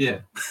 Yeah.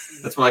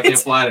 That's why I can't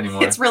fly it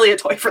anymore. It's really a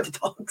toy for the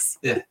dogs.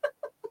 Yeah.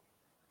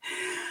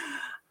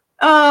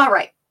 All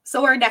right.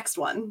 So our next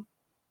one.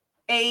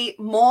 A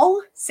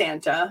mall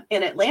Santa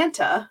in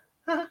Atlanta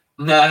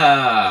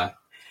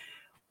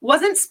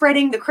wasn't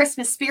spreading the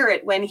Christmas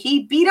spirit when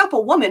he beat up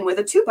a woman with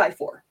a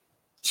 2x4.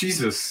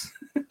 Jesus.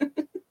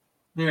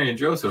 Mary and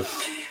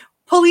Joseph.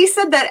 Police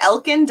said that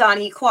Elkin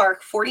Donnie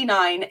Clark,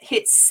 49,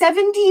 hit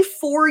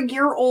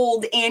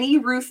 74-year-old Annie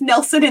Ruth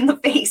Nelson in the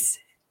face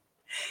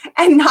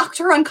and knocked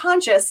her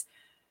unconscious.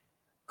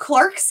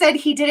 Clark said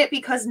he did it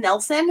because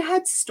Nelson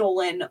had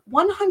stolen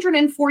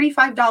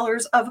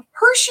 $145 of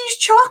Hershey's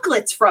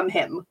chocolates from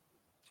him.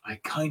 I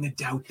kind of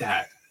doubt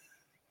that.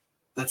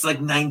 That's like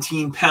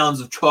 19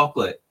 pounds of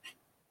chocolate.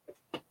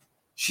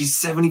 She's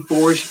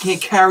 74. She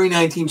can't carry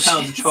 19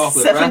 pounds of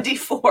chocolate.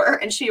 74, right?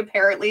 And she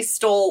apparently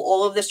stole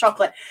all of this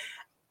chocolate.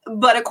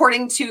 But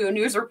according to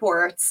news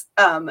reports,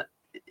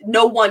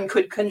 no one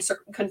could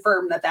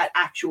confirm that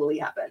actually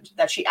happened,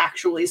 that she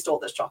actually stole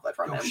this chocolate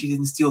from him. She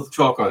didn't steal the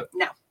chocolate.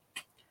 No.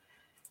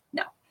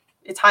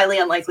 It's highly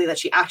unlikely that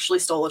she actually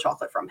stole the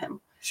chocolate from him.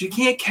 She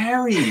can't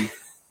carry.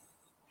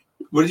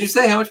 What did you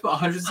say? How much?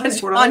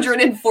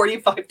 $174?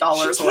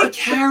 $145. She can't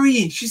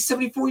carry. She's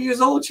 74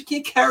 years old. She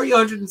can't carry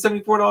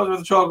 $174 worth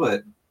of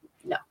chocolate.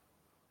 No.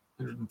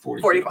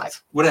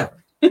 145.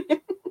 Whatever.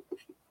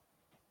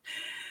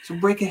 So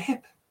break a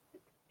hip.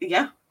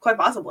 Yeah, quite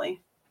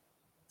possibly.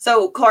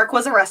 So Clark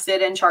was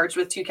arrested and charged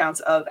with 2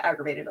 counts of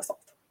aggravated assault.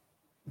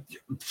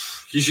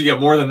 He should get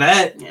more than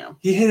that. Yeah.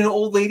 He hit an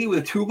old lady with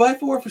a 2x4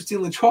 for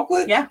stealing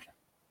chocolate? Yeah.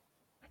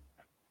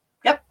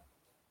 Yep.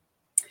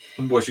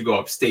 Some boy should go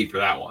upstate for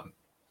that one.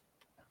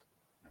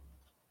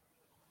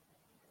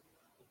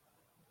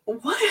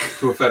 What?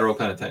 To a federal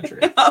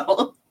penitentiary.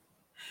 Oh.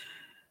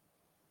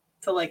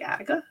 To like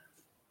Attica?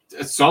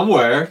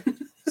 Somewhere.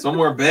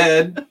 Somewhere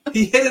bad.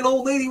 He hit an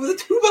old lady with a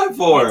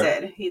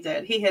 2x4. He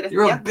did. He hit it.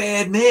 You're a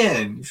bad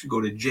man. You should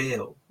go to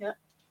jail. Yeah.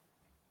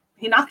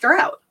 He knocked her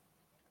out.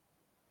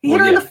 He hit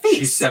her in the face.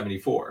 She's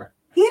 74.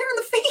 He hit her in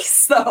the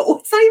face, though.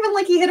 It's not even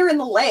like he hit her in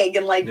the leg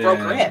and broke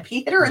her hip.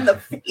 He hit her in the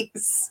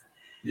face.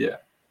 Yeah.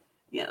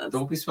 Yeah.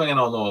 Don't be swinging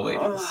on old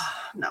ladies.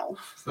 No.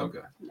 It's no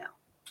good. No.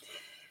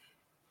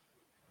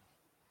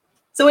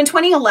 So in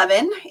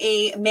 2011,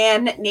 a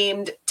man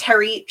named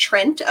Terry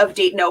Trent of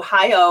Dayton,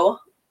 Ohio,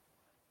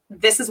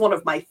 this is one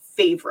of my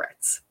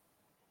favorites,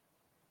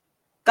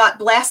 got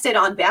blasted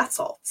on bath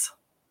salts,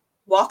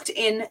 walked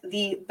in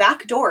the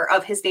back door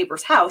of his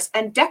neighbor's house,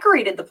 and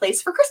decorated the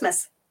place for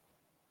Christmas.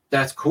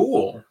 That's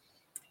cool.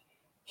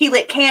 He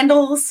lit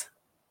candles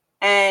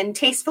and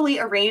tastefully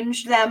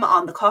arranged them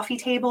on the coffee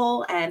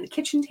table and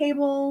kitchen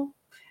table.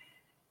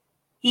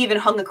 He even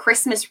hung a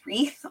Christmas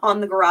wreath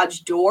on the garage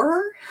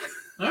door.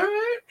 All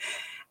right.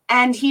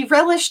 And he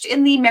relished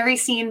in the merry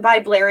scene by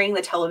blaring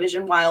the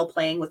television while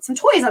playing with some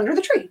toys under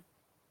the tree.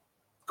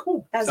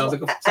 Cool. As sounds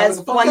like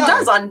one guy.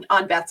 does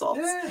on bath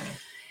salts. Yeah.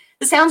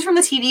 The sounds from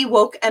the TV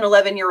woke an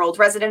 11-year-old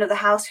resident of the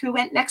house who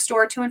went next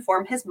door to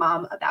inform his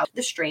mom about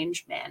the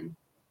strange man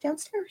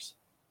downstairs.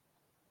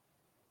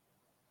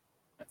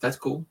 That's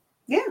cool.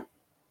 Yeah.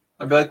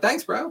 I'd be like,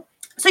 thanks, bro.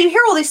 So you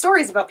hear all these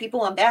stories about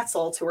people on bath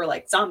salts who are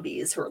like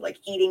zombies, who are like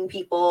eating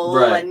people.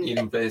 Right, and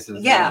eating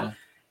faces. Yeah.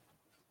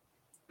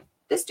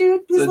 This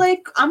dude was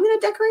like, I'm going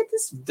to decorate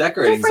this.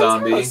 Decorating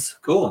zombie. House.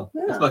 Cool.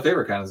 Yeah. That's my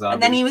favorite kind of zombie.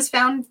 And then he was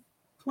found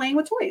playing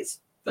with toys.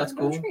 That's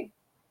cool.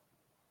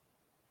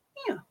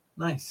 Yeah.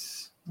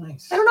 Nice. I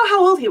don't know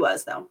how old he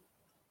was, though.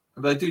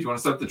 I'd be like, dude, you want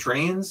to set up the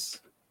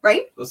trains?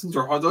 Right? Those things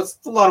are hard. That's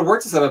a lot of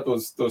work to set up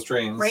those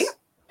trains. Right?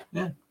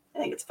 Yeah. I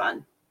think it's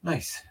fun.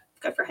 Nice.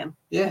 Good for him.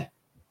 Yeah.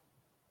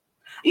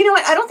 You know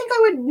what? I don't think I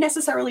would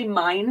necessarily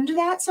mind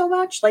that so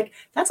much. Like,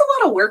 that's a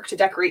lot of work to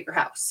decorate your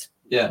house.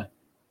 Yeah.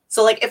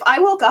 So, like, if I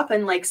woke up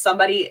and, like,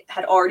 somebody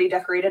had already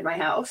decorated my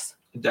house.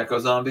 Deco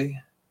zombie?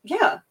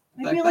 Yeah.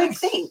 I'd be like,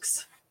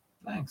 thanks.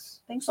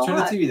 Thanks a lot. Turn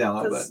the TV down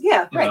a little bit.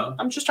 Yeah, right. Know?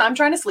 I'm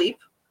trying to sleep.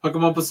 Hook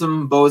them up with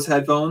some Bose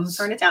headphones.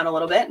 Turn it down a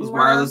little bit. Those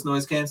wireless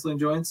noise canceling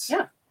joints.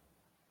 Yeah.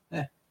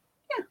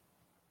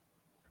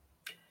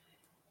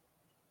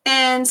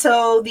 And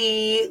so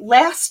the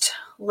last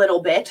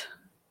little bit,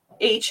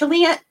 a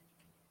Chilean...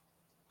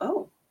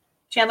 Oh,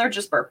 Chandler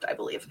just burped, I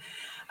believe.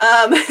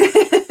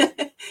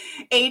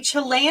 A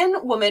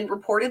Chilean woman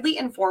reportedly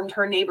informed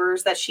her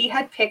neighbors that she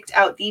had picked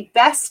out the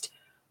best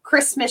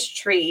Christmas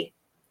tree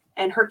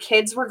and her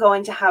kids were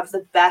going to have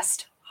the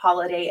best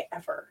holiday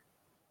ever.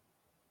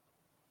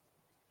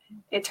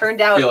 It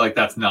turned out... I feel like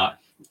that's not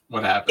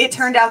what happened. It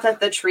turned out that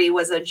the tree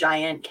was a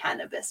giant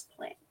cannabis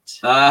plant.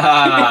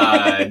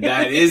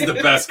 That is the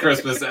best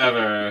Christmas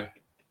ever.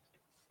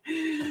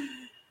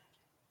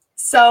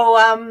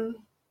 So,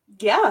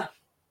 yeah.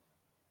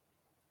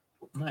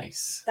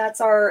 Nice. That's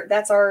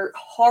our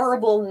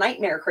horrible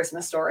nightmare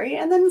Christmas story,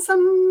 and then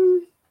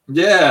some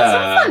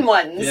fun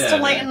ones to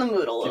lighten the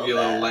mood a little bit. Give you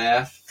a little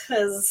laugh.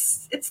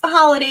 Because it's the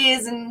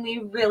holidays, and we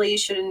really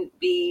shouldn't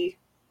be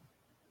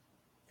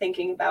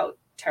thinking about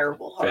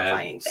terrible,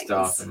 horrifying Bad things.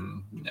 stuff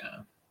and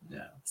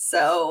yeah.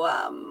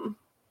 So,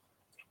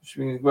 Should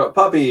we think about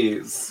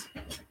puppies?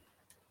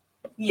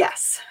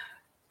 yes.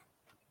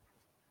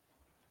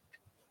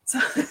 So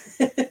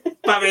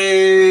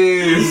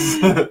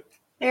Puppies!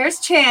 there's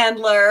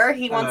Chandler.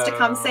 He wants to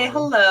come say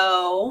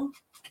hello.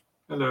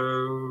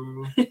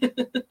 Hello.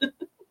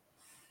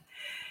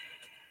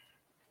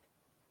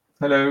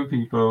 Hello,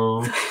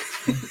 people.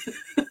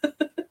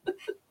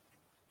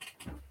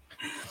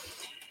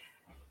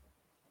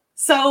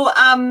 So,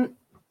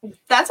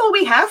 that's all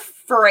we have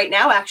for right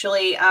now,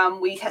 actually.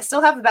 We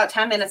still have about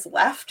 10 minutes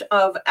left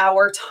of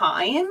our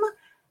time.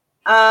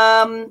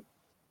 But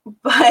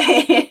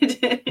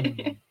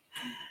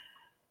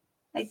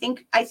I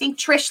think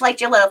Trish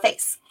liked your little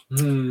face.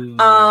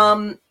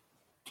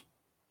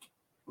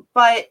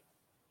 But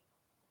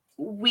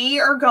we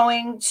are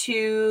going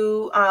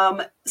to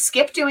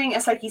skip doing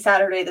a Psyche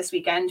Saturday this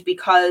weekend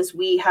because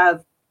we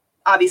have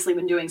obviously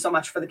been doing so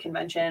much for the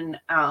convention.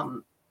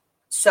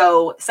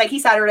 So Psyche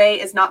Saturday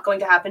is not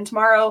going to happen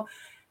tomorrow.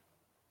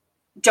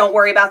 Don't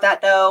worry about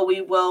that, though.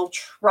 We will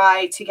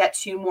try to get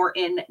 2 more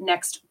in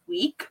next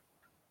week.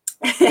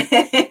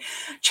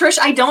 Trish,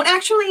 I don't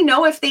actually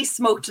know if they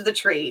smoked the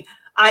tree.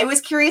 I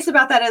was curious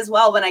about that as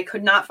well when I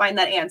could not find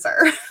that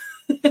answer.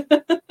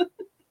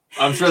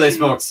 I'm sure they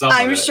smoked some.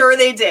 I'm sure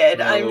they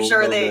did. I'm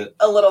sure they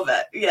a little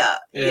bit. Yeah,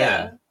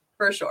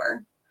 for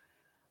sure.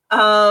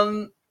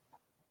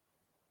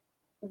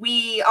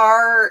 We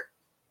are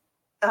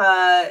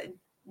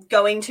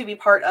going to be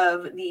part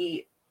of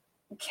the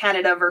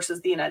Canada versus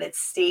the United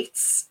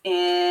States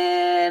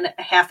in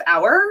a half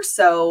hour,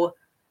 so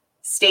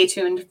stay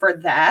tuned for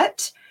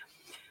that.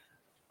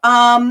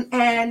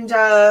 And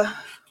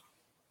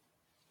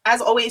as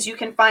always, you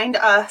can find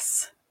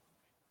us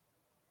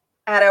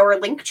at our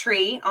link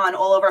tree on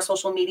all of our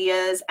social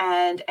medias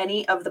and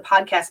any of the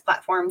podcast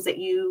platforms that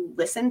you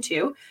listen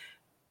to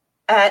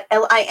at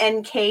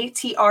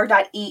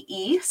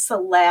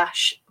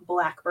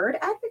linktr.ee/Blackbird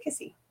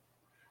Advocacy.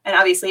 And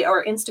obviously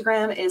our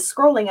Instagram is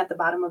scrolling at the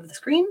bottom of the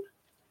screen.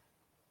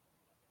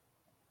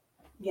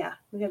 Yeah,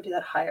 we gotta do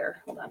that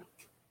higher. Hold on.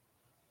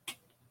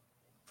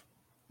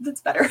 That's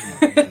better. I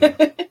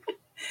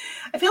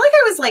feel like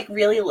I was like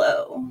really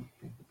low.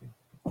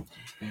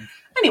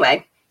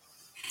 Anyway.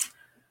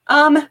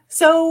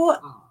 So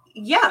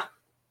yeah.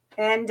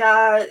 And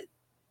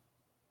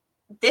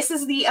this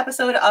is the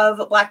episode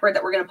of Blackbird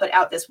that we're going to put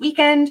out this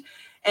weekend.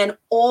 And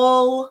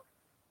all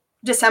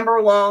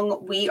December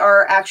long, we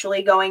are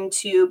actually going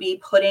to be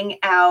putting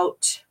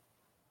out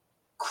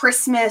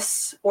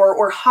Christmas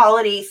or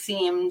holiday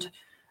themed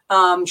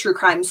true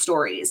crime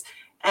stories.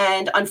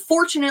 And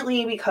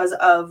unfortunately, because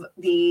of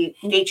the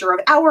nature of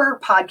our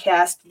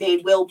podcast, they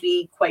will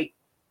be quite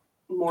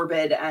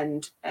morbid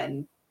and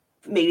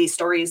maybe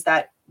stories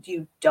that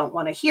you don't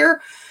want to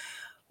hear,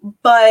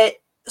 but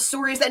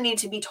stories that need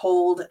to be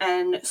told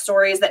and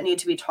stories that need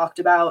to be talked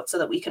about so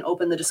that we can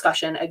open the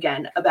discussion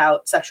again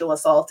about sexual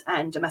assault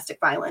and domestic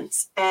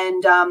violence.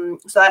 And so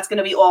that's going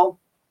to be all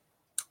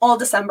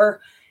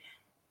December.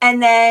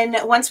 And then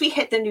once we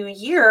hit the new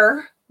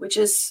year, which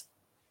is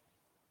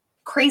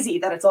crazy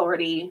that it's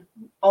already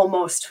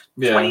almost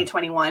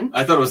 2021.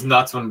 I thought it was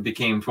nuts when it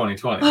became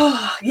 2020.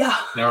 Oh, yeah.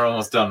 Now we're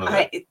almost done with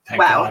it.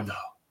 Thank wow. God, though.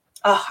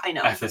 Oh, I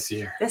know. This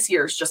year. This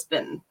year's just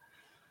been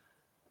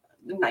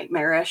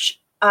nightmarish.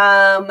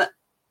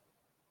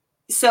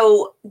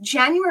 So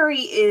January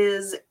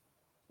is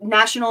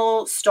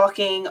National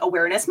Stalking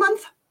Awareness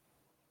Month.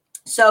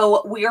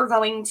 So we are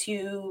going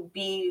to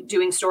be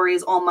doing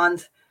stories all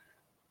month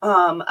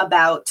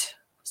about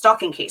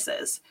stalking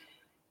cases.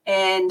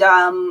 And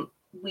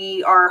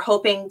we are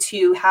hoping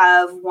to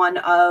have one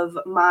of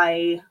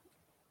my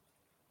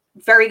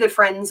very good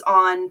friends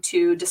on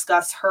to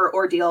discuss her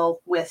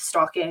ordeal with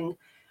stalking.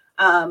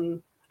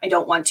 I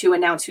don't want to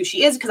announce who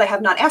she is because I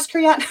have not asked her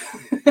yet.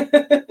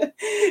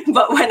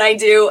 But when I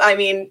do, I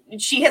mean,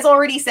 she has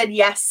already said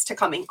yes to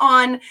coming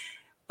on,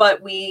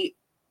 but we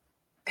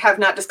have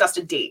not discussed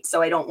a date.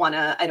 So I don't want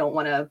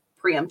to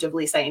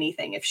preemptively say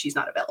anything if she's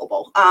not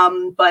available.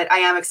 But I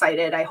am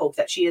excited. I hope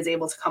that she is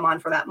able to come on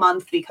for that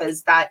month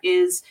because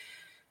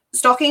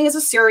stalking is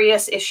a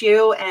serious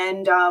issue.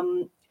 And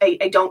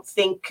I don't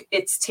think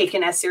it's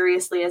taken as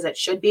seriously as it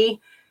should be.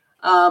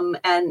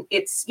 And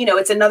it's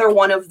another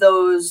one of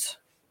those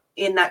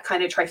in that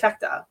kind of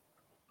trifecta,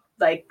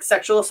 like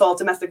sexual assault,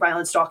 domestic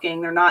violence, stalking,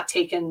 they're not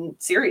taken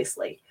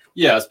seriously.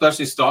 Yeah,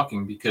 especially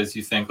stalking, because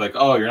you think like,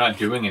 oh, you're not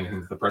doing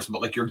anything to the person,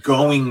 but like you're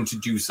going to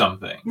do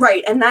something.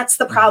 Right. And that's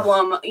the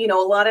problem. A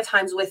lot of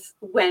times with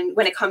when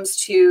it comes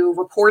to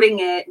reporting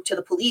it to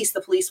the police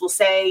will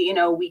say,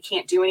 we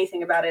can't do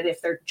anything about it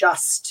if they're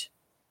just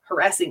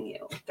harassing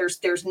you.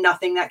 There's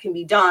nothing that can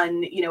be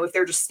done, if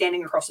they're just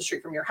standing across the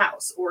street from your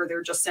house, or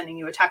they're just sending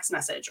you a text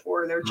message,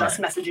 or they're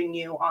just messaging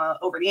you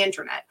over the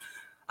internet.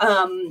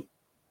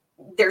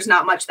 There's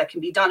not much that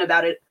can be done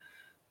about it.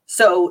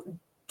 So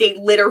they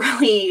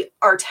literally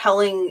are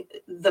telling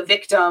the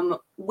victim,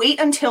 wait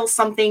until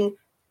something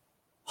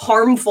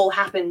harmful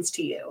happens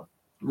to you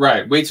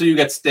Right. Wait till you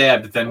get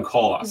stabbed, then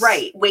call us.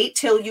 Right. Wait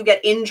till you get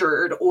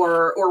injured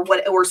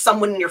or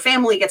someone in your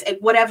family gets,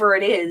 whatever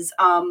it is.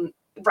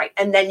 Right.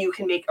 And then you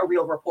can make a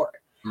real report.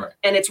 Right.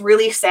 And it's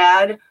really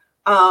sad.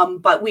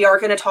 But we are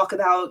going to talk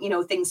about,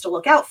 things to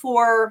look out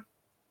for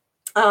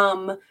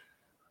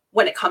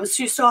when it comes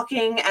to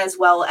stalking, as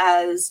well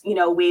as,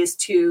 ways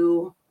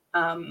to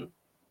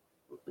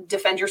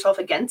defend yourself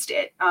against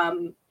it.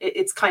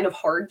 It's kind of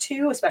hard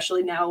to,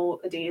 especially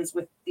nowadays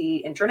with the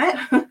internet.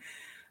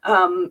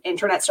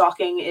 Internet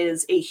stalking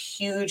is a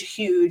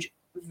huge,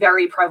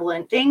 very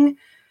prevalent thing,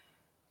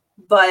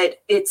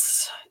 but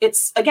it's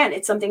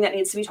something that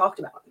needs to be talked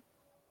about.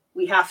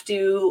 We have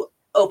to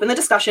open the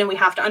discussion. We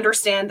have to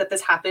understand that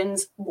this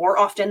happens more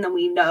often than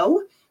we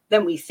know,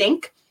 than we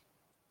think.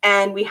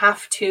 And we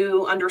have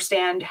to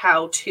understand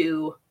how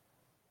to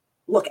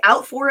look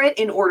out for it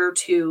in order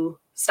to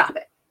stop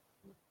it.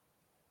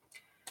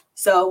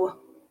 So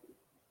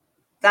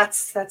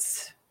that's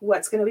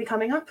what's going to be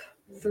coming up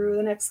through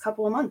the next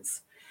couple of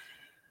months.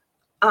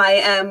 I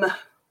am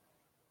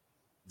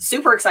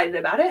super excited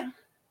about it.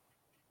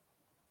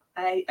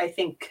 I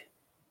think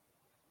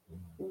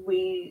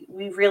we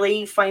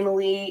really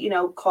finally,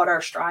 caught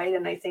our stride,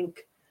 and I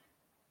think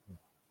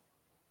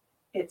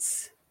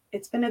it's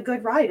been a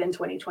good ride in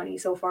 2020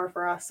 so far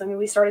for us. I mean,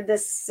 we started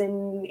this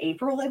in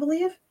April, I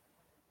believe,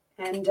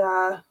 and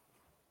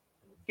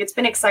it's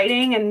been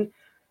exciting, and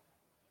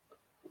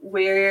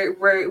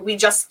we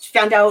just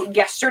found out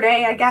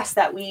yesterday, I guess,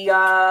 that we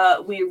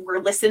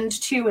were listened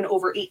to in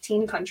over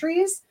 18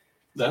 countries.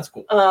 That's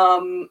cool.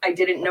 I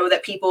didn't know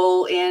that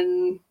people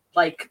in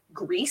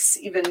Greece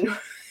even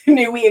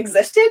knew we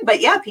existed,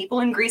 but yeah, people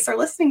in Greece are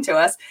listening to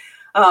us,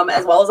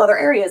 as well as other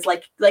areas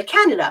like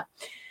Canada,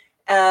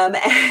 and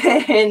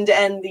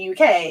the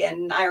UK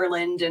and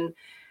Ireland, and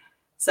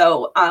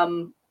so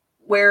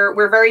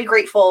we're very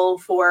grateful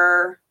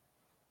for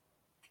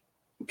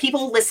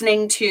people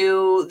listening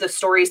to the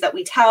stories that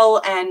we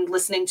tell and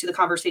listening to the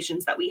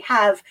conversations that we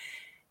have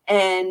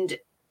and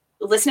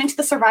listening to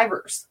the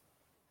survivors,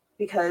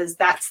 because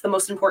that's the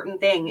most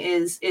important thing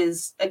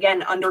is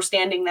again,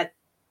 understanding that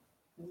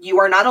you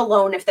are not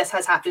alone if this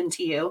has happened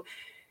to you.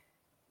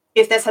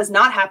 If this has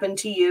not happened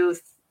to you,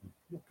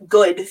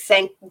 good.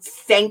 Thank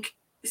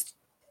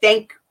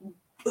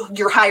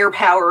your higher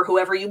power,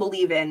 whoever you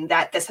believe in,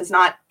 that this has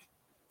not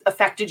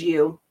affected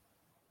you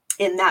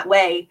in that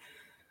way.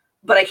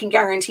 But I can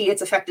guarantee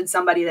it's affected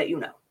somebody that you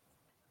know.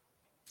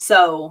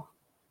 So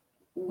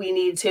we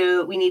need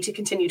to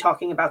continue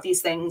talking about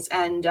these things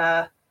and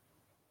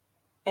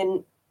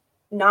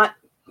not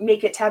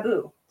make it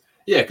taboo.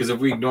 Yeah, because if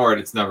we ignore it,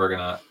 it's never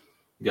gonna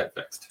get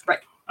fixed.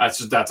 Right.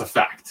 That's a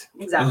fact.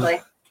 Exactly.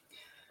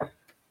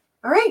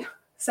 All right.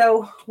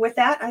 So with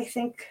that, I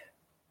think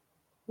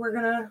we're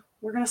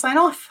gonna sign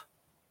off.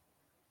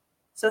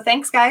 So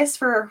thanks, guys,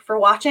 for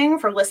watching,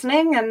 for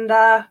listening,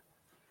 and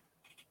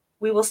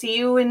we will see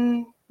you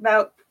in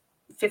about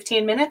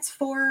 15 minutes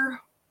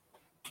for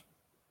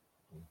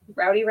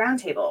Rowdy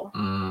Roundtable.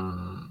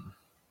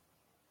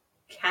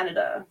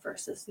 Canada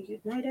versus the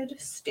United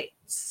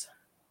States.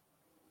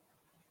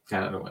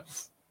 Canada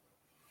wins.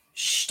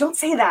 Shh, don't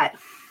say that.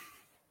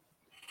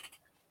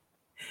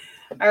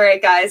 All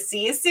right, guys.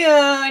 See you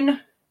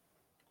soon.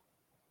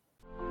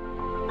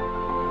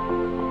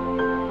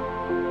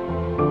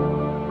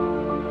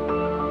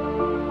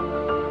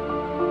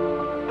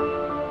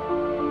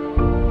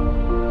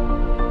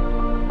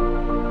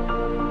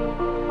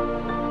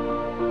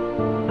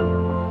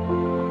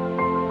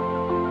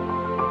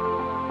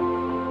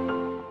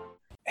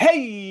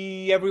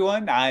 Hey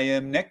everyone, I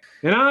am Nick.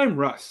 And I'm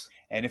Russ.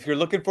 And if you're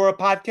looking for a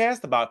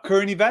podcast about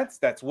current events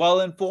that's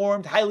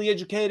well-informed, highly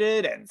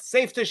educated, and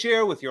safe to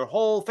share with your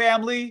whole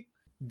family,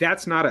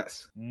 that's not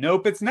us.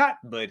 Nope, it's not.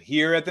 But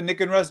here at the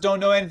Nick and Russ Don't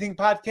Know Anything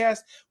podcast,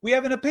 we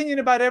have an opinion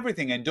about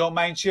everything and don't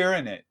mind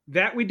sharing it.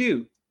 That we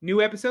do.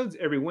 New episodes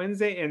every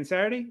Wednesday and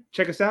Saturday.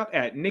 Check us out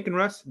at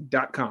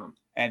nickandruss.com.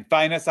 And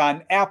find us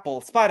on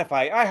Apple,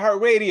 Spotify,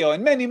 iHeartRadio,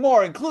 and many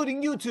more,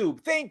 including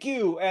YouTube. Thank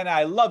you, and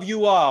I love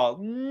you all.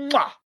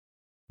 Mwah!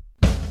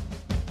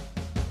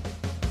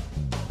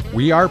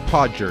 We are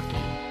Pod Jerky,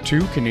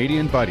 two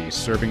Canadian buddies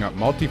serving up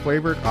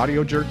multi-flavored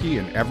audio jerky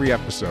in every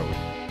episode.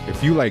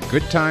 If you like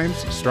good times,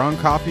 strong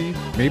coffee,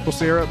 maple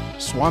syrup,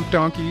 swamp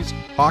donkeys,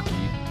 hockey,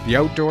 the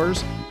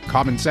outdoors,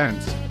 common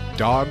sense,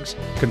 dogs,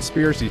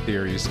 conspiracy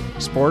theories,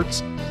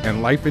 sports,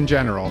 and life in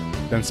general,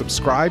 then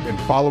subscribe and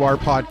follow our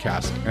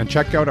podcast and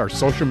check out our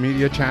social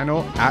media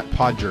channel at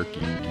Pod Jerky.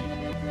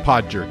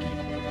 Pod Jerky.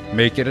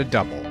 Make it a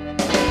double.